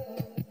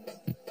wild.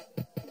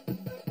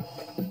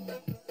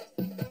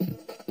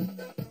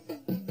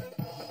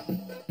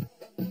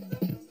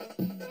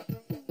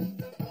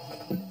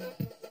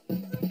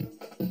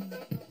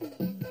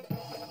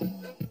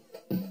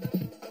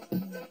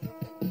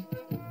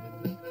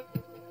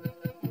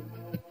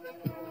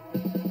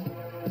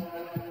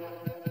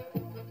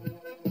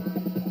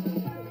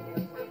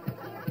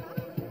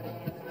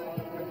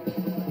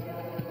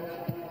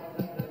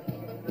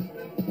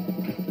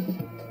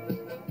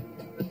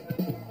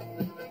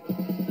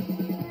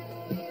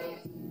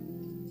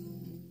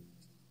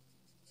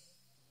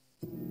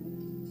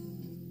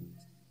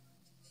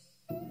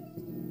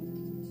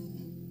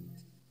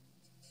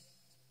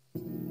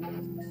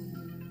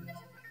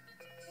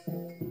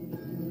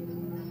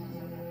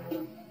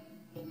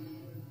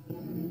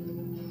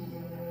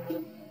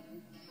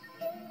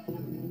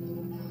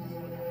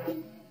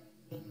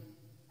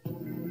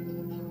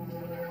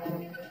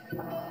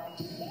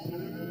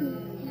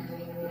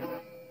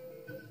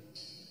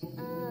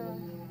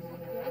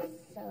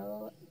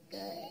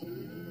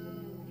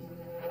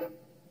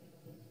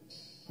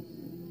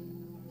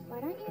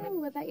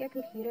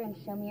 computer and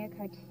show me your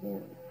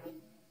cartoon.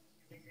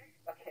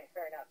 Okay,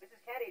 fair enough. This is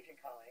Cat Agent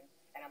calling,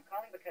 and I'm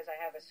calling because I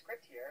have a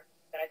script here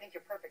that I think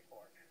you're perfect for.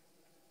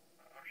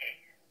 Okay,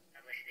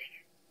 I'm listening.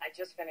 I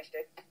just finished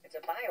it. It's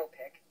a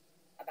biopic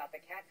about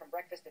the cat from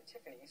Breakfast at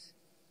Tiffany's,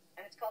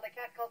 and it's called A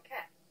Cat Called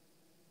Cat.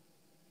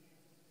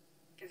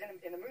 Because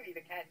in the movie,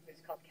 the cat is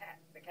called Cat.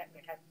 The cat,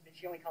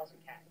 she only calls him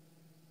Cat.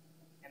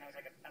 And I was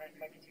like, I don't know, you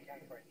might be too young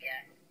for it.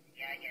 Yeah,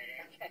 I get it.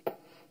 Okay.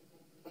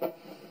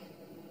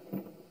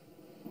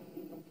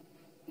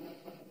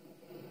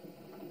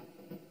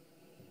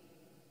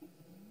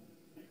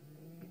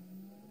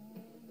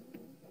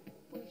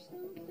 Push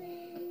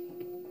something,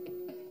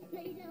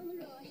 lay down the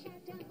law,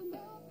 shout out for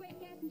more, break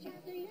out and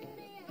shout the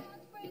unity out,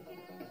 break out.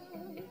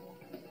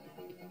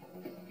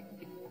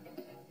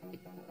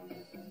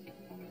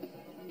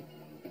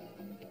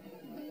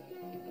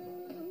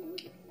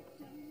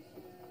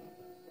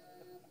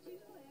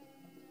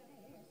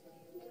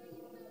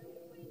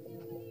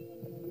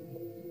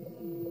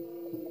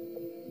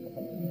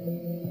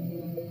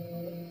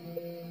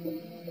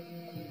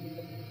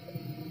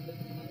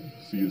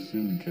 See you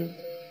soon, Kent.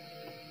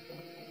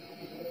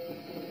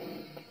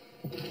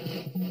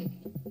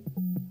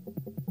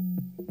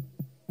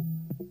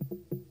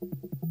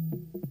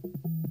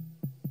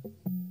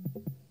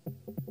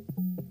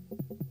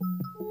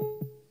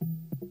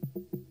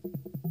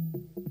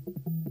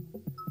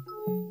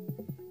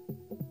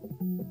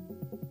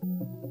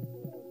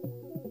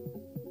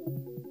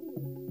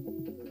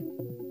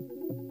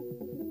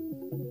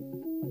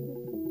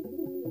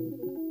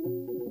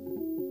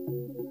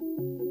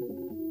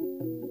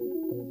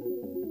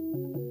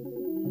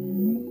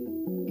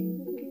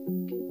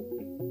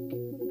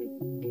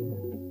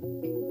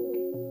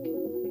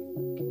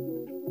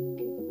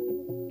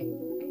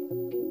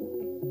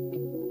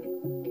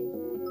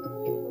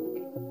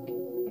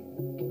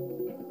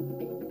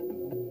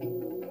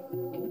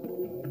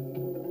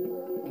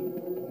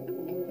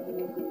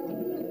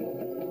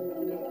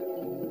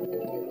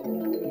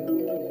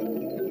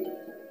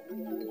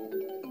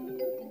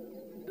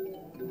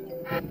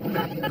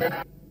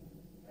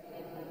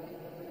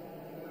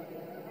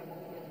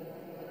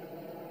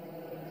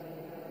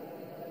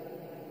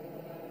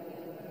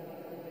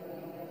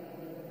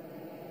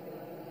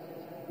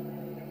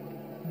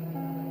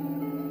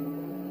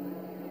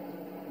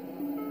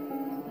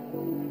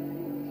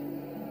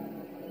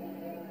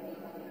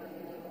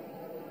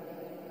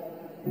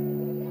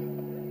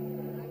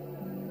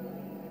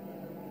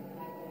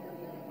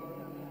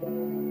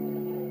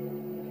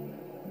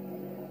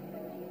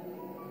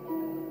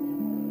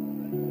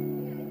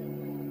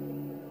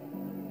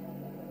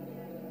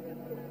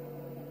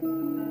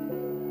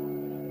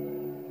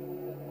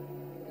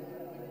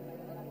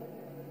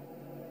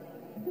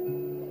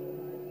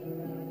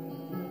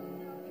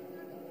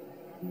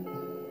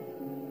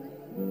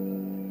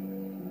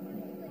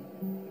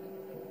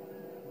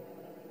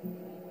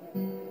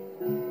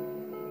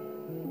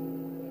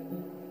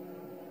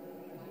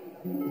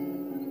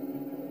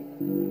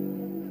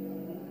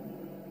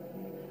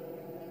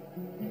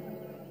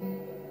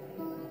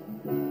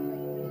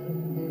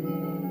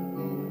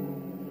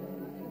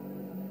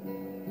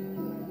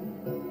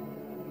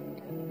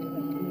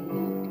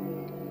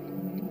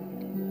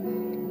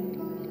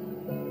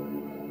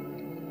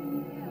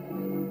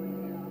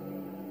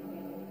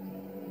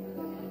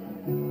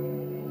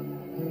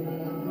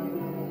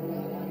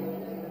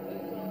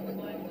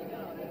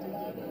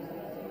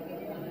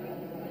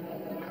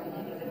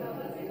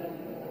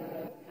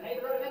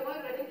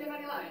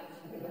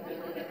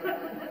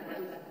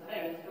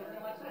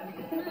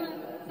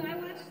 So I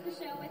watch the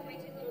show with my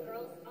two little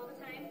girls all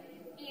the time,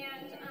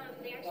 and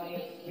they actually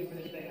make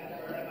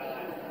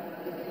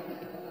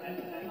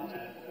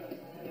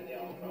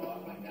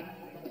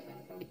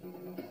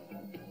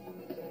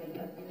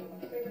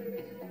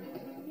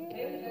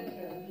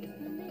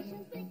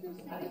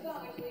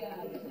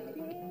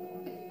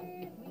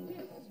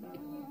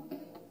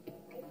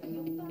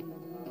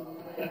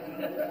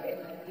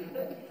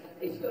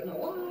They stood in a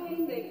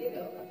line,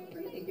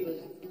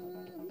 ridiculous.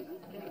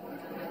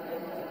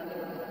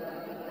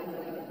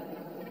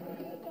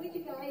 Would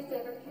you guys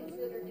ever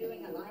consider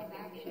doing a live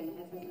action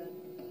episode?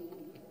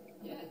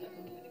 Yeah,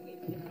 definitely. I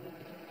think we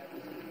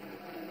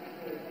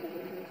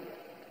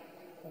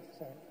Oh,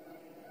 sorry.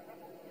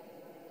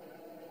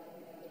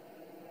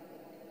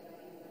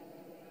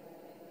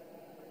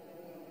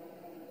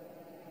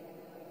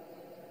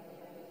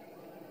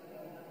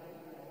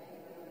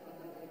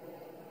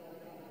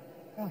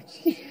 Oh,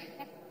 gee.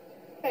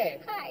 Hey.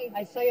 Hi.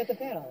 I saw you at the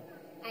panel.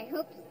 I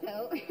hope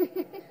so. This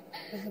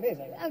is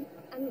amazing. I'm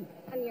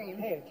Miriam.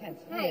 Hey, Kent.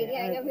 Hi, Hey,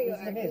 yeah, I know who you this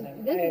are. is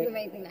amazing. This is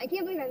amazing. I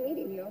can't believe I'm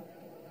meeting you.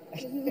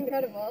 This is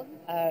incredible.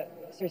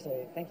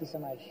 Seriously, thank you so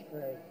much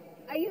for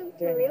Are you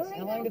doing for real this. right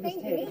How now? long did this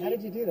Thank take? me. How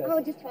did you do this?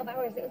 Oh, just 12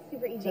 hours. It was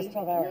super easy. Just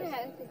 12 hours?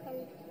 Yeah, just some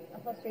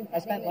upholstery. I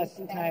spent padding less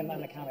and time bags.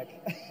 on the comic.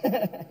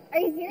 Are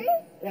you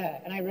serious? Yeah,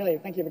 and I really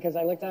thank you because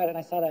I looked out and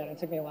I saw that and it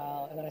took me a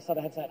while, and then I saw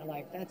the headset and I'm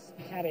like, that's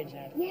Cat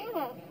Agent.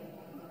 Yeah.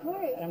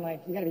 course. And I'm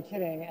like, you gotta be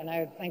kidding. And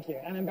I thank you.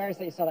 I'm embarrassed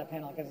that you saw that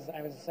panel because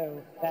I was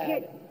so bad.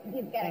 Here,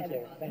 you've got Thank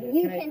you. Thank you.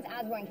 You, Can I- Prince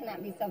Osborne,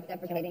 cannot be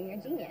self-deprecating. You're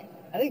a genius.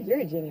 I think you're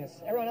a genius.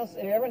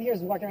 Everyone here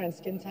is walking around in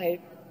skin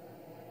tight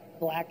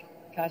black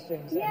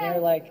costumes, Yeah. and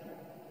they're like,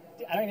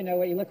 I don't even know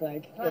what you look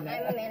like. Well, I'm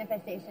a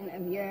manifestation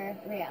of your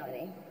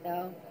reality,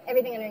 so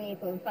everything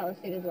underneath will follow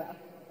suit as well.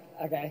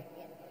 Okay.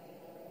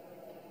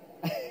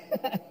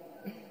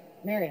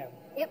 Miriam.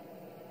 Yep.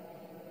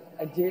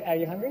 Are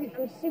you hungry?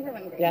 I'm super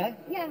hungry. Yeah?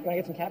 Yeah. You want to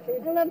get some cat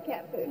food? I love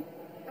cat food.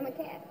 I'm a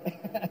cat.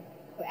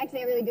 Well,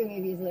 actually, I really do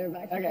need to use litter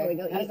box before we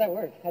go eat. How does that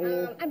work? How do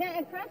you? I've got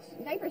a crotch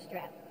diaper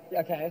strap.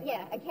 Okay.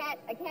 Yeah, a cat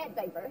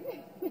diaper.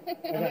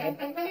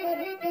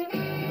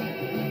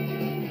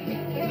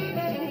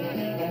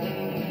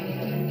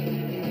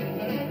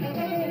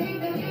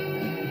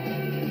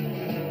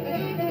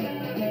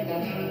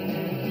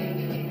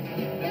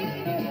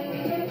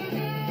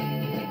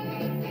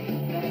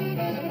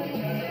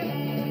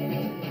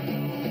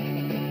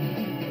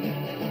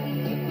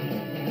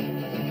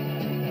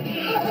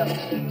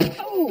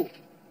 Oh!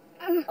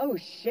 Oh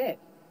shit.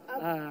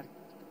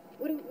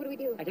 What do we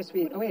do? I guess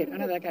we. Oh wait, I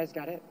know that guy's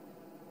got it.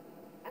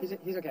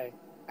 He's okay.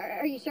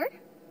 Are you sure?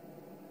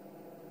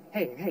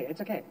 Hey,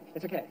 it's okay.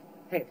 It's okay.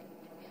 Hey,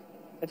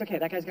 it's okay.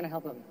 That guy's gonna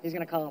help him. He's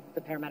gonna call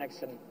the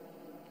paramedics and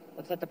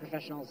let's let the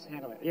professionals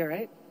handle it. You all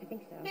right? I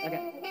think so.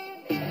 Okay.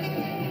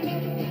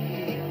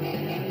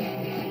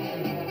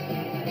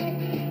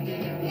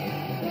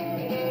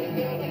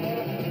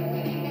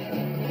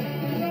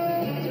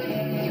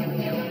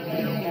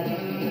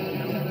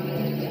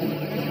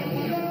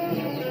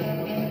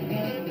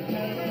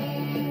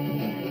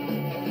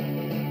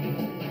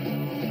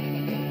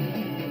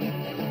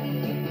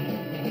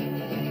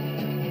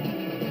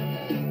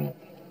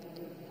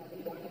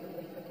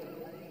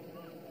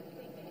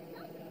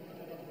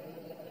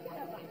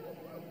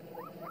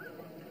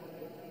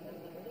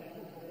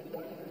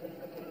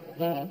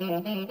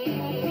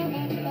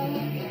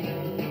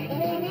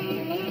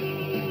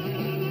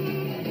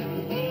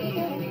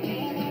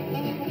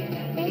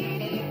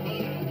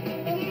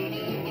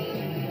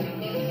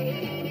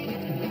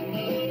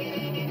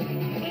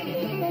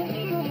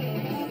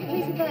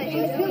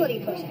 Invisibility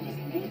potions.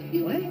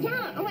 What?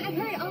 Yeah, oh, I've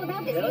heard all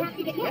about this. We have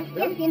to get, yes,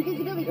 Really? the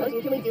invisibility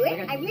potion. Can we do it?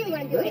 Okay. I really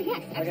want to do it.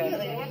 Yes,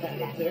 absolutely. I have to do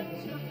that.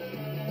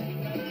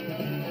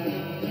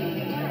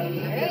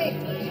 All right.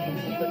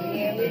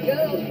 Here we go.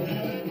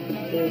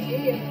 Here's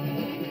you.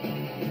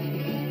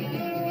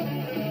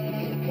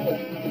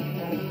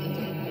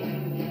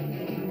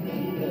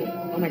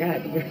 Oh my God.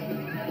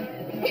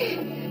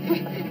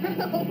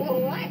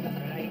 What?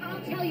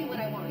 I'll tell you what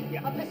I want. A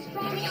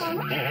pastrami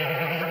on...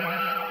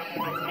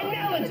 And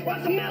melons!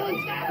 Want some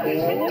melons?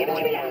 Give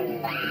me that!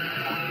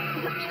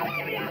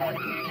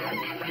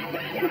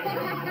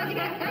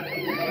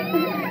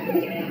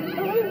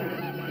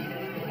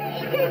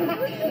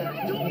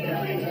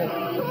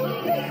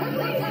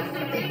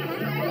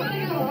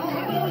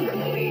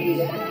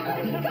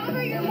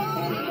 Cover your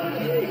mom!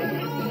 Your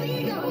mom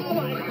ego! Oh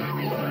my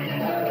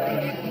God!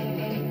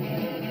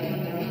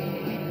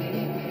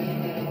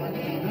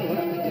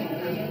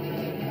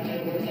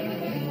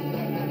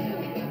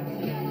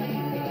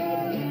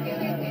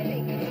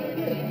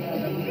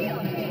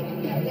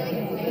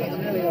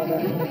 Really well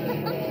done.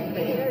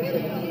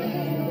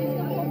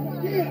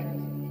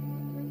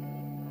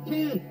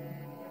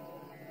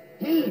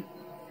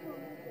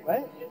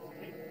 What?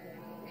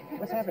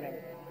 What's happening?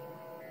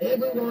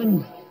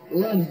 Everyone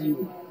loves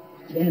you,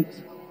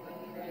 Kent.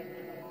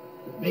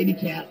 The baby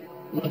cat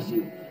loves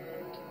you.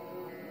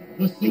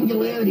 The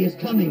singularity is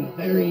coming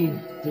very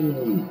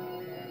soon,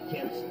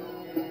 Kent.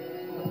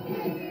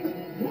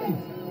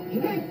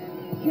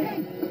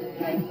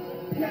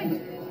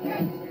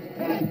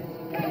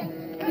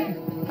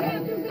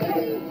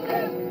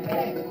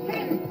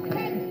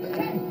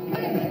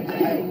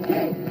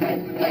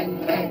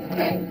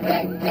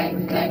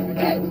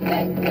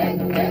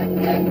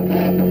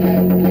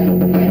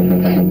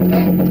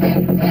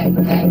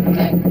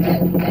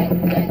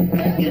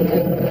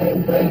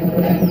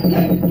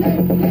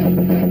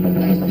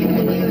 The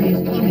singularity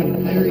is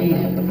coming very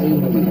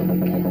soon.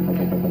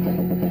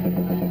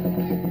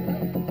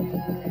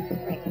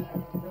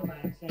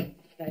 Robot saying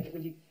that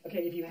when you, okay,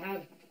 if you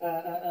have,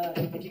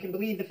 if you can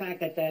believe the fact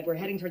that we're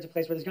heading towards a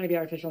place where there's going to be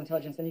artificial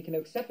intelligence, then you can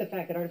accept the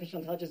fact that artificial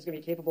intelligence is going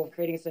to be capable of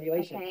creating a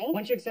simulation. Okay.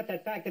 Once you accept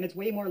that fact, then it's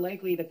way more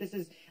likely that this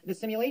is the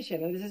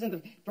simulation and this isn't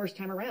the first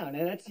time around,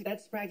 and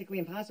that's practically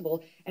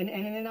impossible.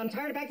 And I'm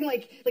tired of acting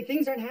like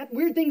things aren't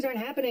weird things aren't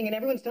happening, and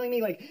everyone's telling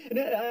me like I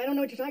don't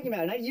know what you're talking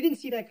about. And you didn't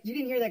see that, you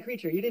didn't hear that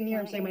creature, you didn't hear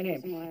him say my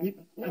name.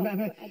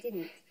 I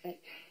didn't. But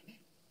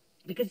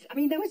Because, I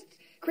mean, that was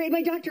great.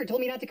 My doctor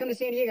told me not to come to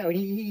San Diego, and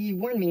he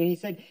warned me, and he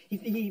said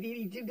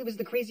it was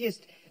the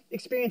craziest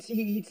experience.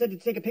 He said to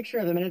take a picture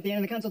of him, and at the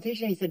end of the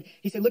consultation, he said,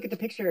 look at the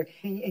picture.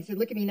 And he said,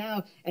 look at me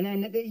now. And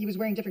then he was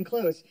wearing different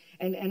clothes.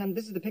 And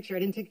this is the picture. I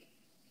didn't take.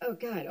 Oh,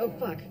 God. Oh,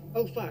 fuck.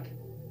 Oh, fuck.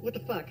 What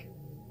the fuck?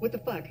 What the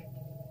fuck?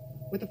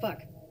 What the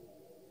fuck?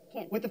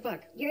 Kent, What the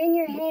fuck? you're in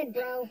your head,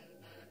 bro.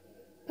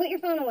 Put your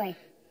phone away.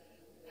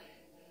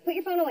 Put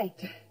your phone away.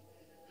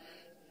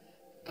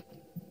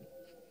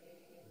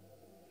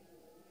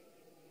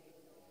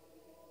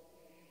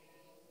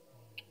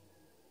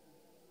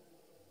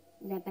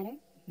 Is that better?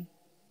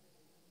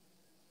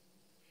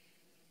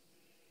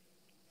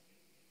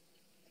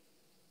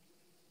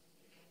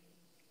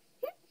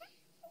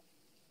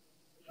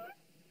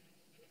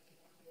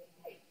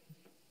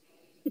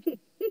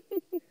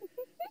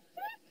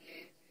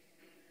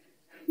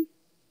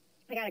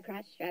 I got a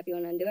crotch strap. You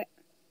want to undo it?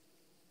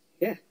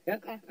 Yeah.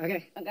 Okay.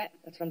 Okay. Okay.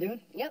 That's what I'm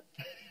doing? Yep.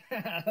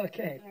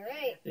 Okay. All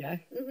right. Yeah?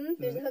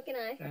 There's a hook and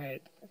eye. All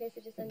right. Okay,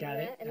 so just undo Got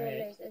it. that, and All then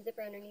right. there's a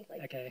zipper underneath,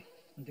 like. Okay.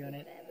 I'm doing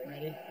it. Whatever.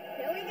 Ready?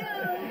 Here we go.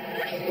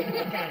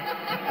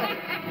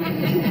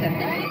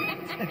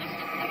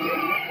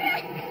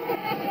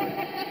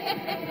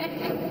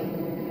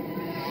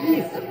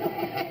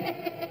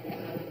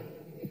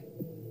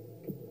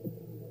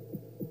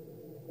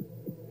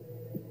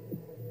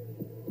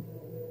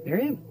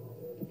 Miriam?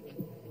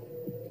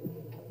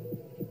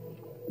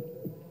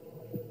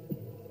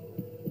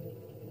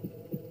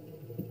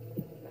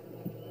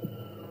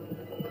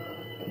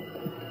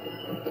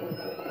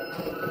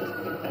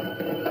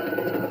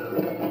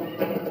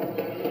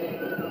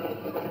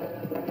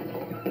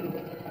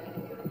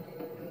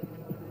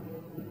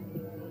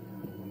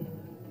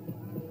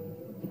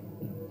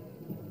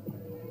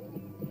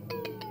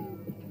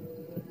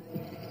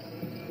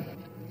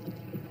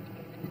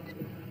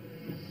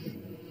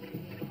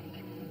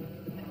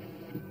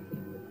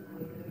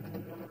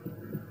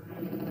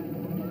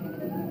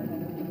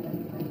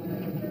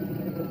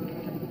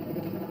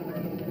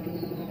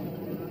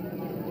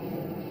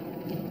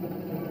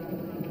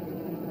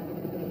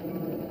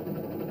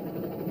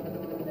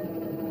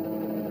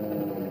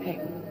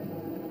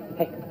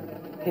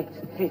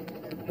 Hey,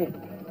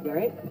 you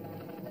alright?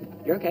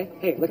 You're okay.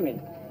 Hey, look at me.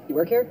 You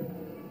work here?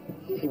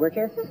 You work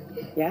here?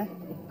 Yeah?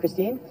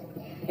 Christine?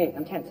 Hey,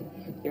 I'm Kent.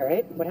 You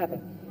alright? What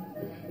happened?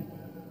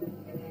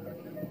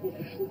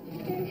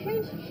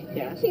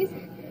 Yeah? She's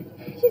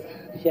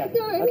Yeah.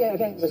 gone.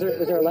 Okay. Was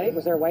there a light?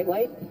 Was there a white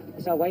light?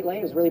 You saw a white light?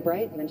 It was really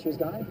bright, and then she was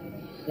gone?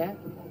 Yeah?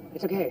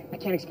 It's okay. I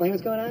can't explain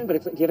what's going on,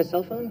 but do you have a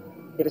cell phone?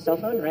 You have a cell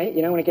phone, right?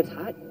 You know when it gets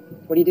hot?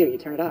 What do? You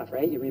turn it off,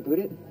 right? You reboot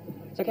it?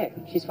 It's okay.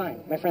 She's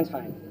fine. My friend's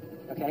fine.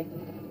 Okay?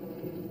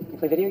 You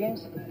play video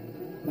games?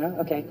 No?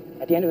 Okay.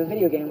 At the end of a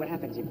video game, what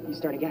happens? You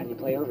start again. You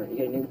play over. You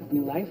get a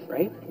new life,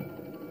 right?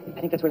 I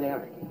think that's where they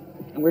are.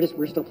 And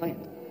we're still playing.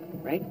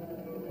 Right?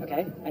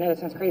 Okay? I know that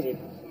sounds crazy.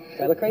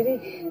 Do I look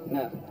crazy?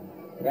 No.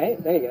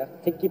 Right? There you go.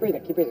 Keep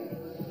breathing. Keep breathing.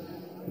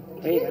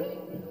 There you go.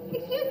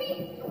 Excuse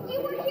me.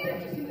 You work here?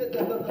 See the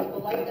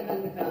light and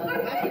then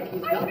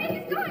Our friend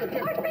is gone. Our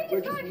friend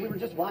is gone. We were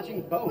just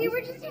watching both. We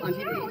were just on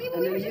TV, we and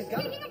were then just he's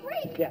gone. taking a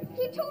break. Yeah.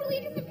 He totally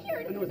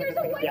disappeared. And there was There's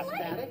like a white Yeah. light.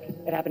 static.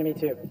 It happened to me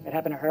too. It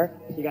happened to her.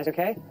 You guys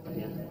okay?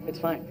 Yeah. It's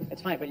fine.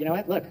 It's fine. But you know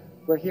what? Look,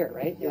 we're here,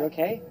 right? You're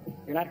okay?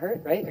 You're not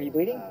hurt, right? Are you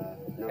bleeding?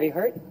 No. Are you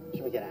hurt?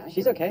 Should we get out?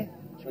 She's okay.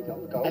 Should we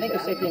go? I think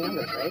there's safety in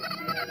numbers, right?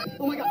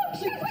 Oh my God!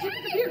 She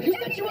disappeared. You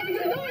said she wasn't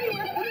going to go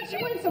anywhere, and then she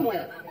went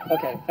somewhere.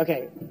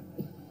 Okay.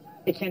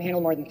 It can't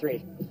handle more than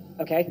 3.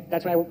 Okay?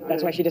 That's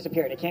why she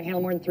disappeared. It can't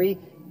handle more than 3.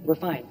 We're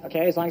fine.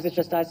 Okay? As long as it's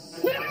just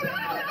us.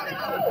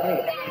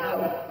 Hey.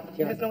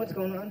 You guys know what's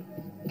going on?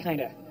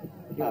 Kinda.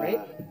 You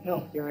alright?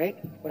 No. You alright?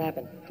 What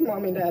happened?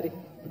 Mommy and Daddy.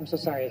 I'm so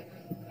sorry.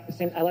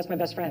 I lost my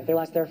best friend. They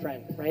lost their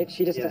friend, right?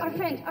 She just Our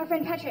friend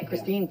Patrick.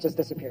 Christine just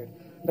disappeared.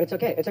 But it's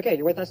okay. It's okay.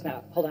 You're with us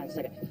now. Hold on a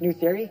second. New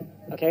theory?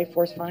 Okay,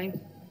 force fine.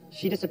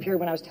 She disappeared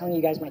when I was telling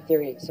you guys my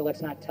theory, so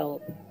let's not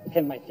tell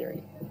him my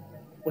theory.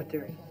 What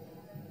theory?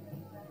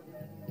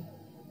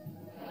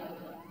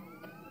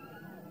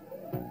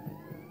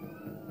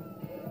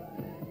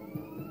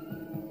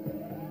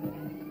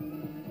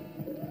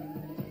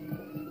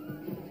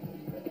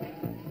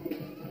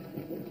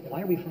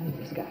 Why are we following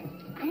this guy?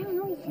 I don't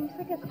know. He seems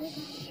like a good.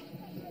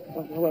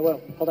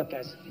 Whoa. Hold up,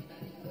 guys.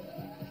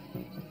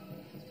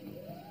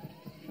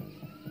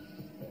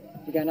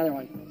 We got another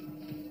one.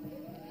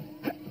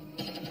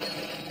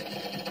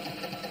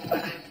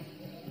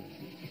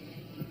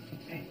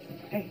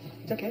 Hey,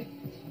 it's okay.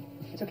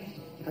 It's okay.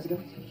 How's it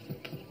going?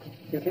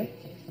 You okay?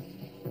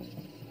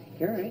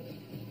 You're all right.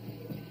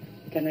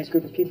 Got a nice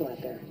group of people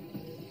out there.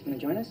 Want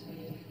to join us?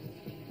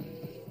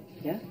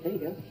 Yeah, there you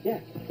go. Yeah.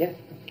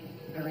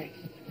 All right.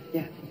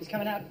 Yeah, he's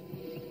coming out.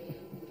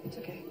 It's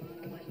okay.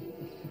 Come on.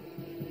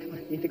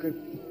 Meet the group.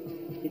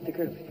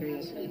 Here he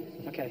is.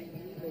 Okay.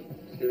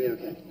 It's going to be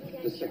okay.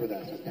 Just stick with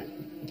us, okay?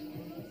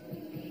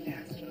 Yeah.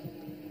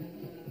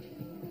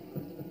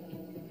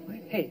 What?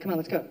 Hey, come on,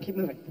 let's go. Keep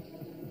moving.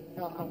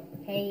 I'll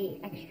pay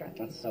extra.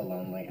 That's so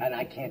lonely. And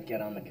I can't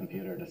get on the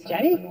computer to sign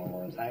Jenny? up for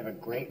normal rooms. I have a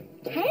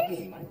great...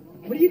 Kent?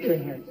 What are you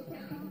doing here?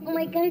 Oh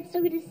my God, it's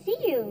so good to see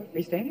you. Are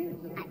you staying here?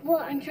 Well,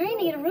 I'm trying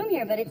to get a room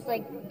here, but it's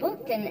like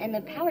booked and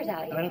the power's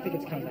out. Oh, I don't think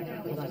it's coming back.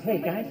 Hold on. Hey,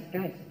 guys.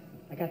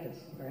 I got this,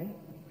 all right?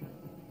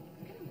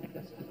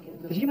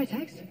 Did you get my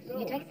text?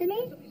 You texted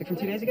me? Like from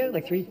 2 days ago?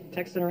 Like 3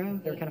 texts in a row?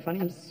 They were kind of funny?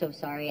 I'm so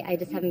sorry. I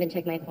just haven't been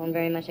checking my phone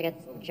very much. I got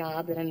this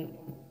job that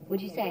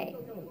What'd you say?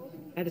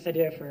 I had this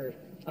idea for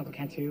Uncle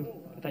Ken too.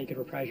 I thought you could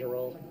reprise your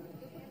role.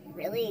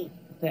 Really?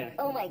 Yeah.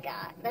 Oh my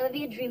god, that would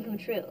be a dream come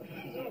true.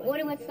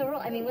 What's the role?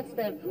 I mean, what's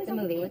the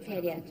movie? What's the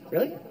idea?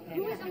 Really?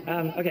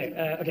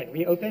 Okay.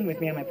 We open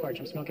with me on my porch.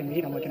 I'm smoking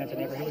weed. I'm looking at the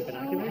neighborhood with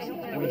binoculars,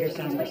 and we hear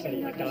sounds of the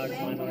city, like dogs,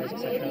 lawnmowers,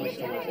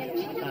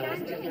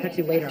 etc. Cut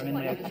to later. I'm in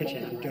my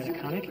kitchen. I'm doing a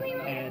comic,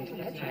 and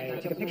I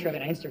took a picture of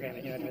it. I Instagram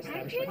it, to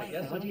establish my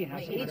technology and how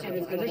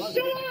it's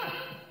shut up!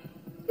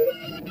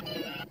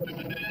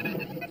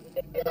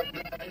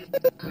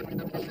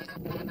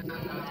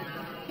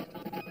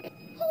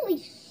 Holy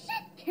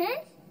shit,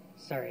 Kent!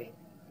 Sorry.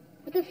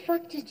 What the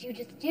fuck did you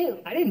just do?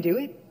 I didn't do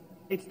it.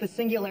 It's the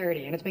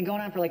singularity, and it's been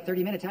going on for like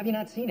 30 minutes. Have you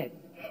not seen it?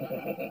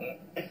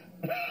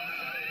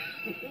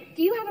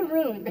 Do you have a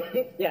room?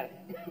 Yeah.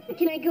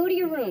 Can I go to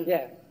your room?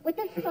 Yeah. What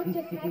the fuck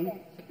just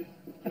happened?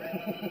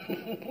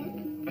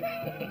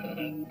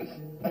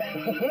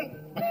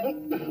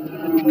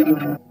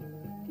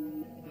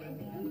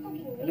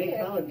 They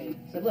followed me.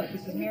 Said, look,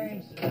 this is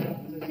Miriam's.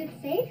 Is it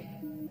safe?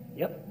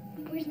 Yep.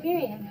 Where's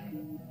Miriam?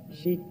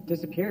 She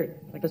disappeared,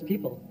 like those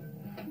people.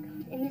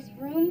 In this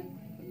room?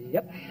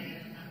 Yep.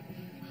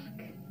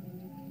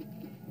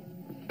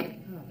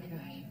 Oh,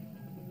 gosh.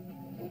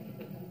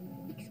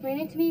 Explain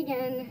it to me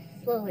again,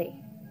 slowly.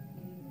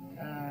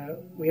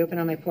 We open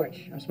on my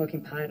porch. I'm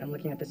smoking pot. I'm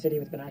looking at the city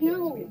with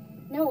binoculars.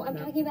 No, I'm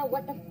talking about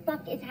what the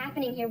fuck is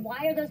happening here.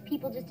 Why are those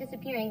people just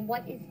disappearing?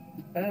 What is...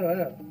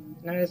 Oh.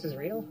 None of this is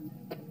real?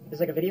 It's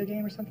like a video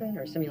game or something?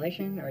 Or a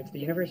simulation? Or it's the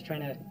universe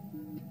trying to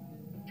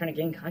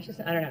gain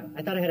consciousness? I don't know.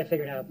 I thought I had it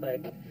figured out, but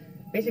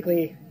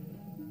basically,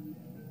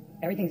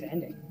 everything's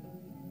ending.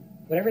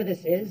 Whatever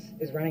this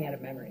is running out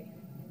of memory.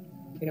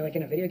 Like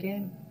in a video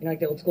game? Like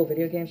the old school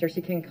video games? You ever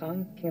see King of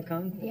Kong?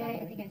 Yeah,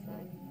 I think I saw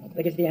it.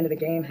 Like it's the end of the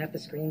game, half the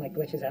screen like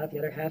glitches out, the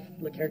other half,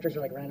 the characters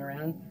are like running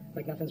around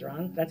like nothing's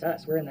wrong. That's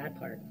us. We're in that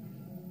part.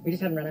 We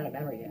just haven't run out of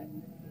memory yet.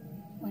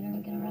 When are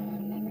we gonna run out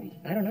of memory?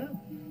 I don't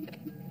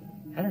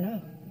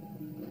know.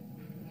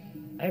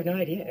 I have no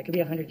idea. It could be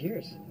 100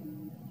 years.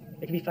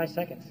 It could be 5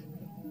 seconds.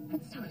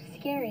 That's so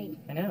scary.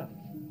 I know.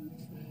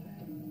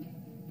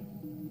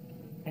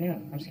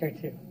 I'm scared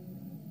too.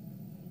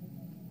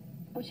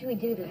 What should we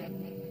do then?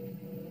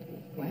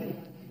 What?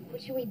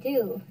 What should we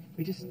do?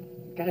 We just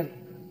gotta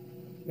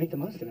make the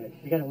most of it.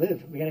 We gotta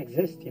live. We gotta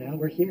exist,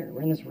 We're here.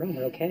 We're in this room.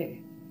 We're okay.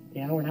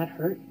 We're not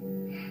hurt.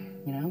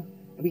 And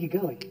we could go,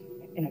 like,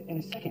 in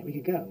a second, we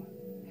could go.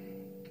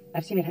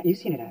 I've seen it. You've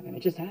seen it happen.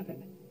 It just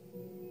happened.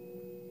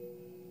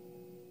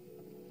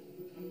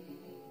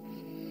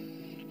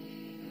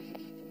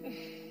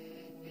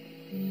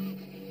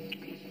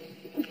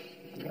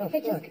 Oh,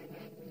 fuck.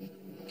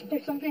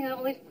 There's something I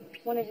always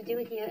wanted to do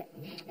with you,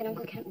 and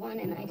Uncle Kent won,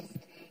 and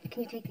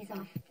can you take these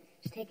off?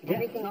 Just take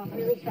everything off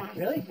really fast.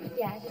 Really?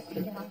 Yeah, just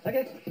take it off.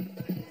 Okay.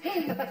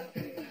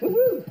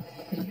 Woohoo!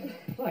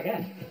 Oh my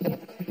god.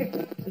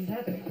 This is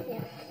happening.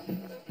 Yeah.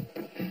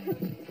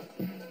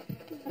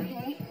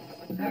 Okay.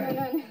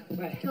 Run.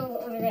 Right. Go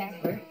over there.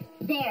 Where?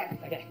 There.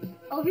 Okay.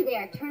 Over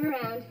there. Turn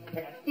around.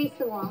 Okay. Face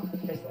the wall.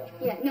 Face the wall.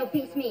 Yeah, no,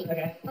 face me.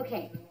 Okay.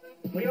 Okay.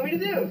 What do you want me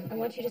to do? I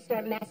want you to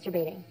start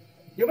masturbating.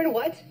 You want me to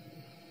what?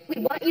 We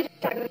want you to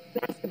start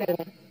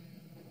masturbating.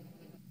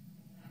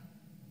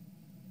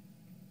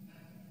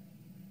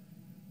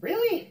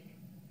 Really?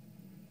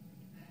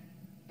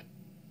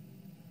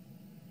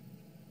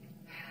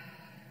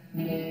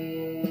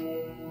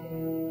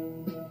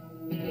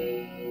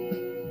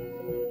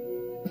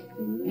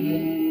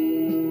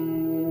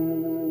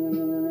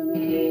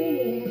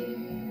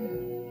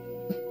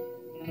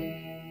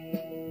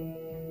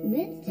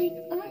 Let's take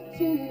our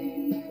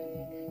time.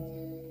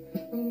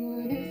 I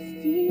wanna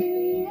steal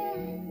ya,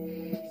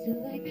 so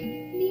I can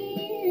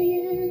feel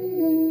ya.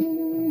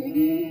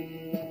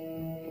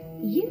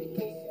 You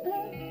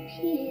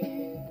disappear.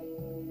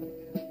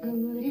 I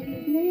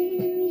wouldn't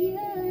blame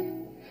ya.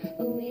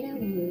 Oh wait, I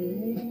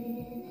would.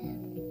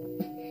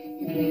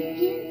 If I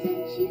can't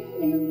touch you,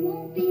 it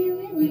won't be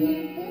real when I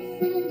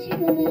send you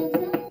a love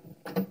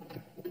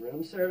song.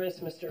 Room service,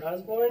 Mr.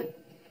 Osborne.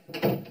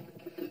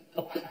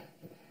 Oh,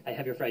 I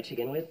have your fried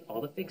chicken with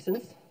all the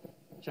fixins.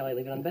 Shall I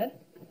leave it on the bed?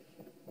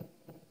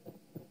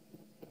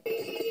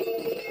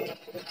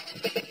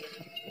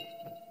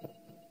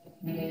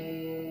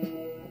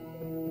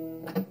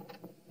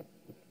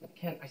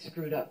 Kent, I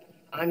screwed up.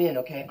 I'm in,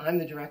 okay? I'm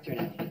the director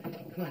now.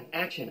 Come on,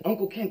 action.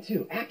 Uncle Kent,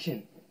 too.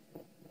 Action.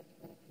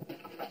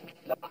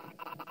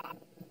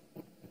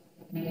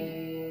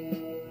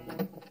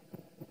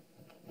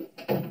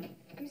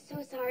 I'm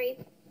so sorry.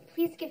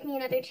 Please give me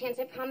another chance.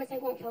 I promise I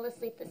won't fall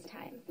asleep this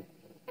time.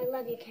 I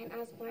love you, Kent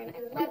Osborne. I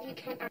love you,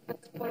 Kent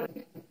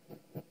Osborne.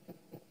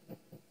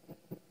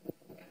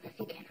 I love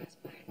you, Kent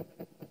Osborne.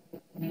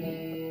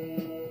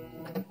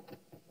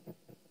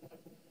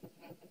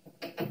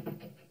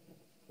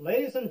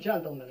 Ladies and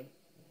gentlemen,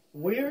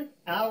 Weird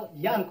Al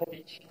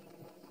Yankovic.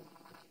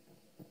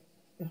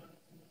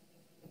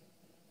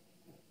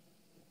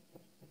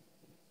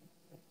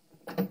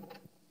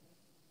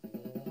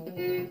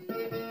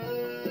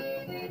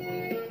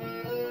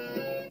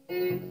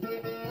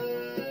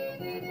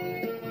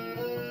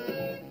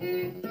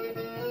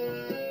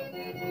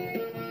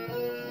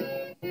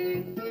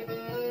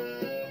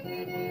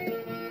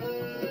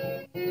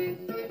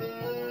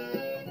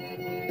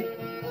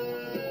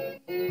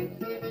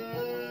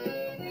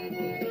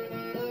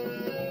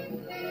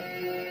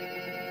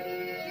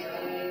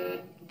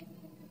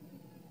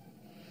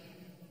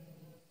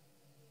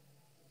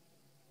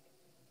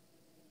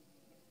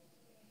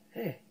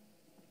 Hey.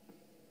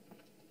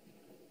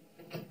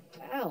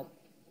 Al.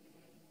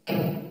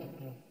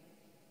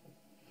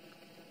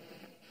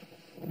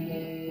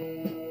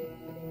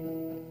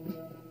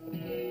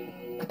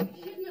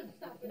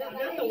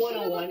 Not the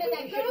 101.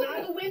 That girl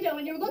through the window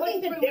and you're looking What's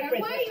the through her.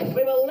 difference? Why?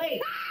 We were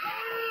late.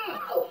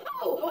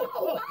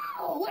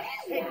 Oh, what is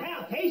Hey, that?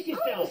 pal, pace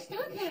yourself. Oh,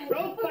 stop that.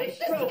 Stroke by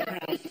stroke,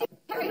 I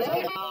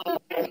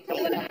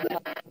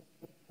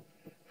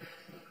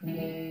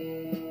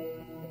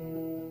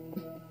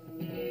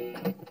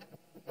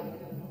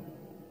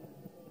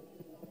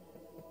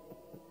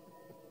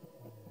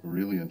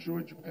really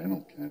enjoyed your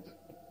panel, Kent.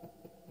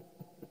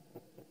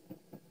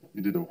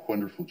 You did a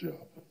wonderful job.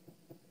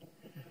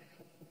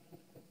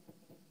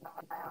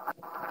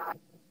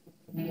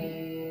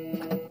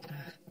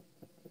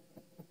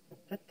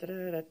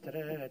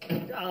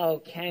 Oh,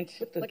 Kent,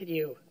 look at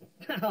you.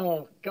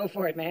 Oh, go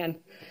for it, man.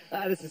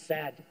 This is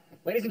sad.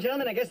 Ladies and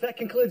gentlemen, I guess that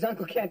concludes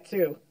Uncle Kent,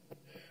 too.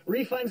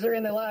 Refunds are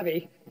in the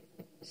lobby.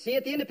 See you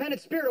at the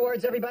Independent Spirit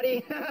Awards,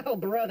 everybody. Oh,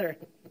 brother.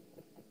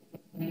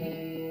 Kent,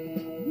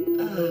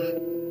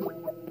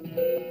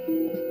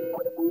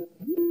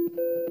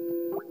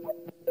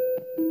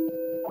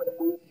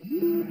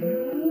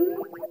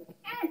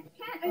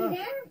 are you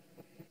there?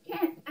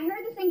 Kent, I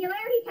heard the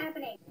singularity's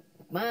happening.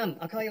 Mom,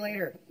 I'll call you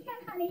later.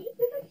 Kent, honey,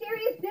 this is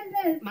serious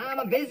business. Mom,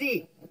 I'm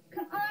busy.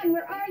 Come on,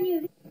 where are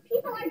you?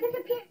 People are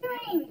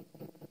disappearing.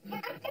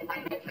 Kent, get by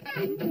my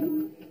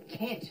pen.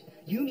 Kent,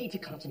 you need to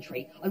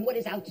concentrate on what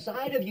is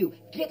outside of you.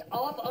 Get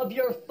off of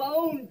your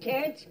phone,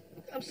 Kent.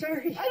 I'm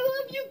sorry. I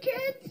love you,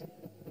 Kent.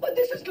 But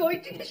this is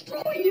going to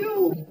destroy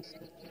you.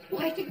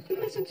 Why didn't you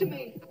listen to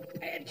me?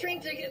 I had train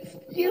tickets.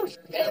 You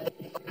stupid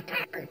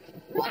fucker.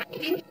 Why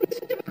didn't you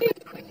listen to me?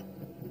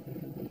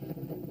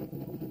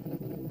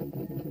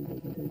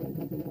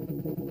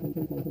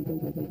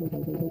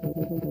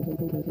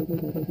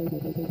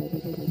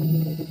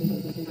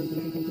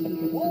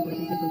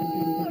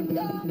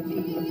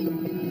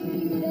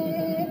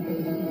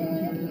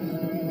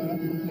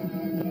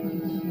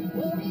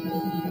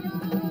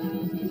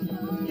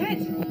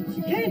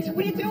 Kent,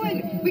 what are you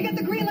doing? We got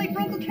the green light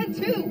for Uncle Kent,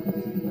 too.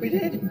 We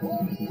did?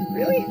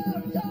 Really?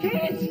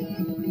 Kent!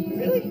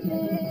 Really?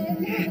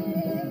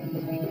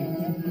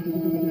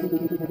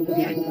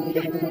 Yeah.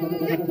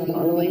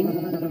 Following.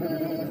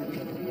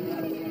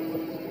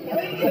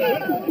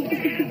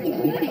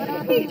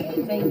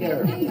 Finger.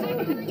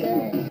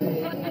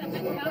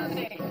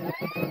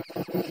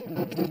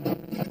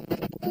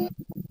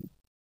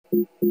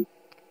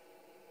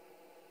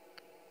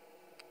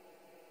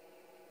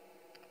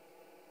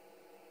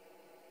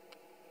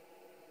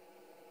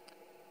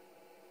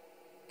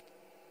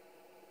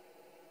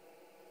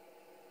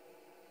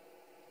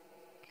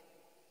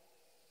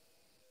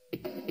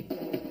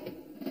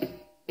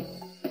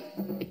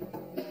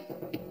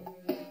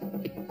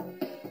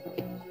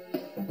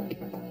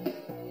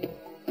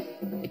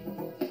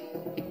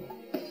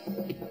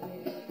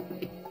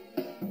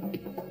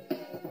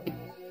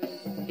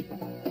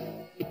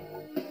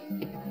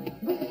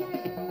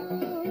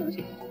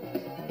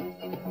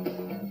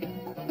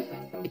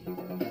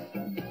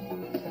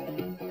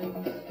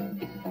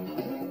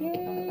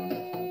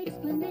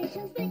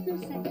 Explanations make no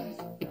sense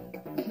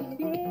when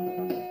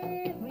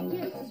every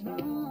answer's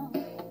wrong.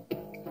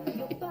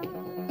 You're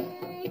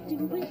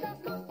fighting without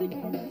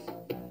confidence.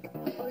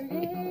 All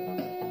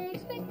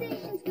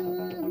expectations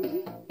gone.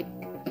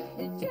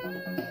 The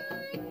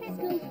time has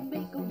come to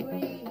make a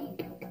break.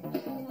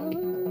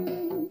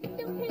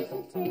 Don't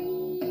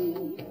hesitate.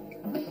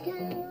 Break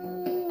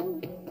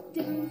out.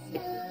 Don't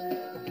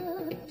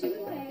stop to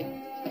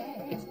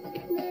rest.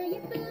 Now you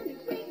found a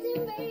break to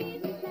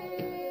make it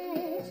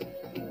last.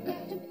 You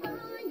got to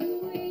find a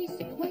way.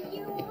 Say what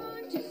you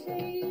want to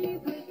say.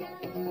 Break out.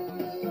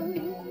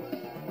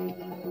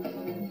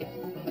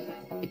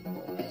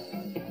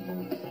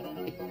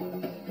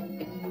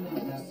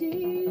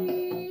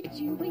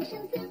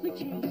 Situations never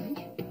change.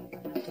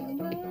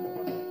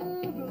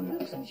 Tomorrow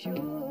looks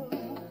unsure.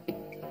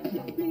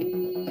 Don't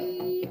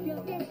leave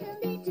your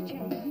destiny to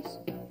chance.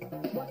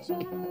 What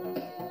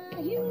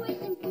are you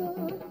waiting for?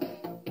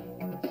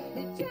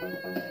 The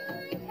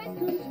time has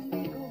come to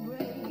make a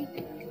break.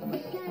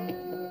 Break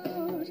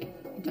out.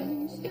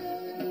 Don't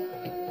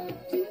stop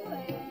to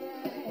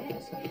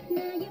rest.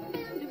 Now you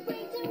found a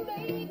way to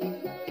make it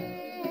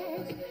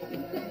last. You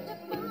got to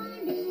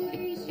find a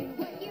way. Say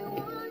what you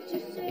want to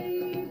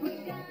say.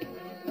 Break out.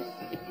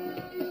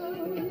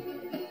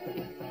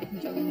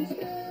 Don't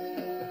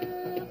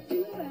stop to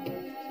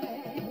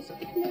rest.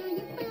 Now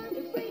you found a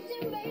way to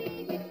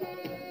make it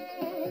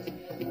last.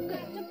 You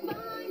got to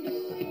find a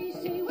way.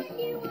 Say what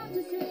you want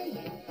to say.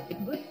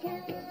 Break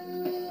out.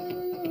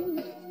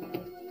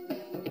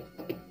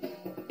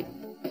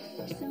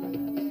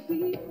 Some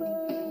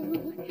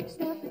people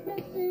stop at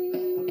nothing.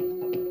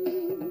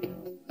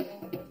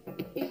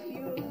 If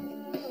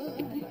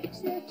you're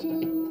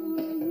searching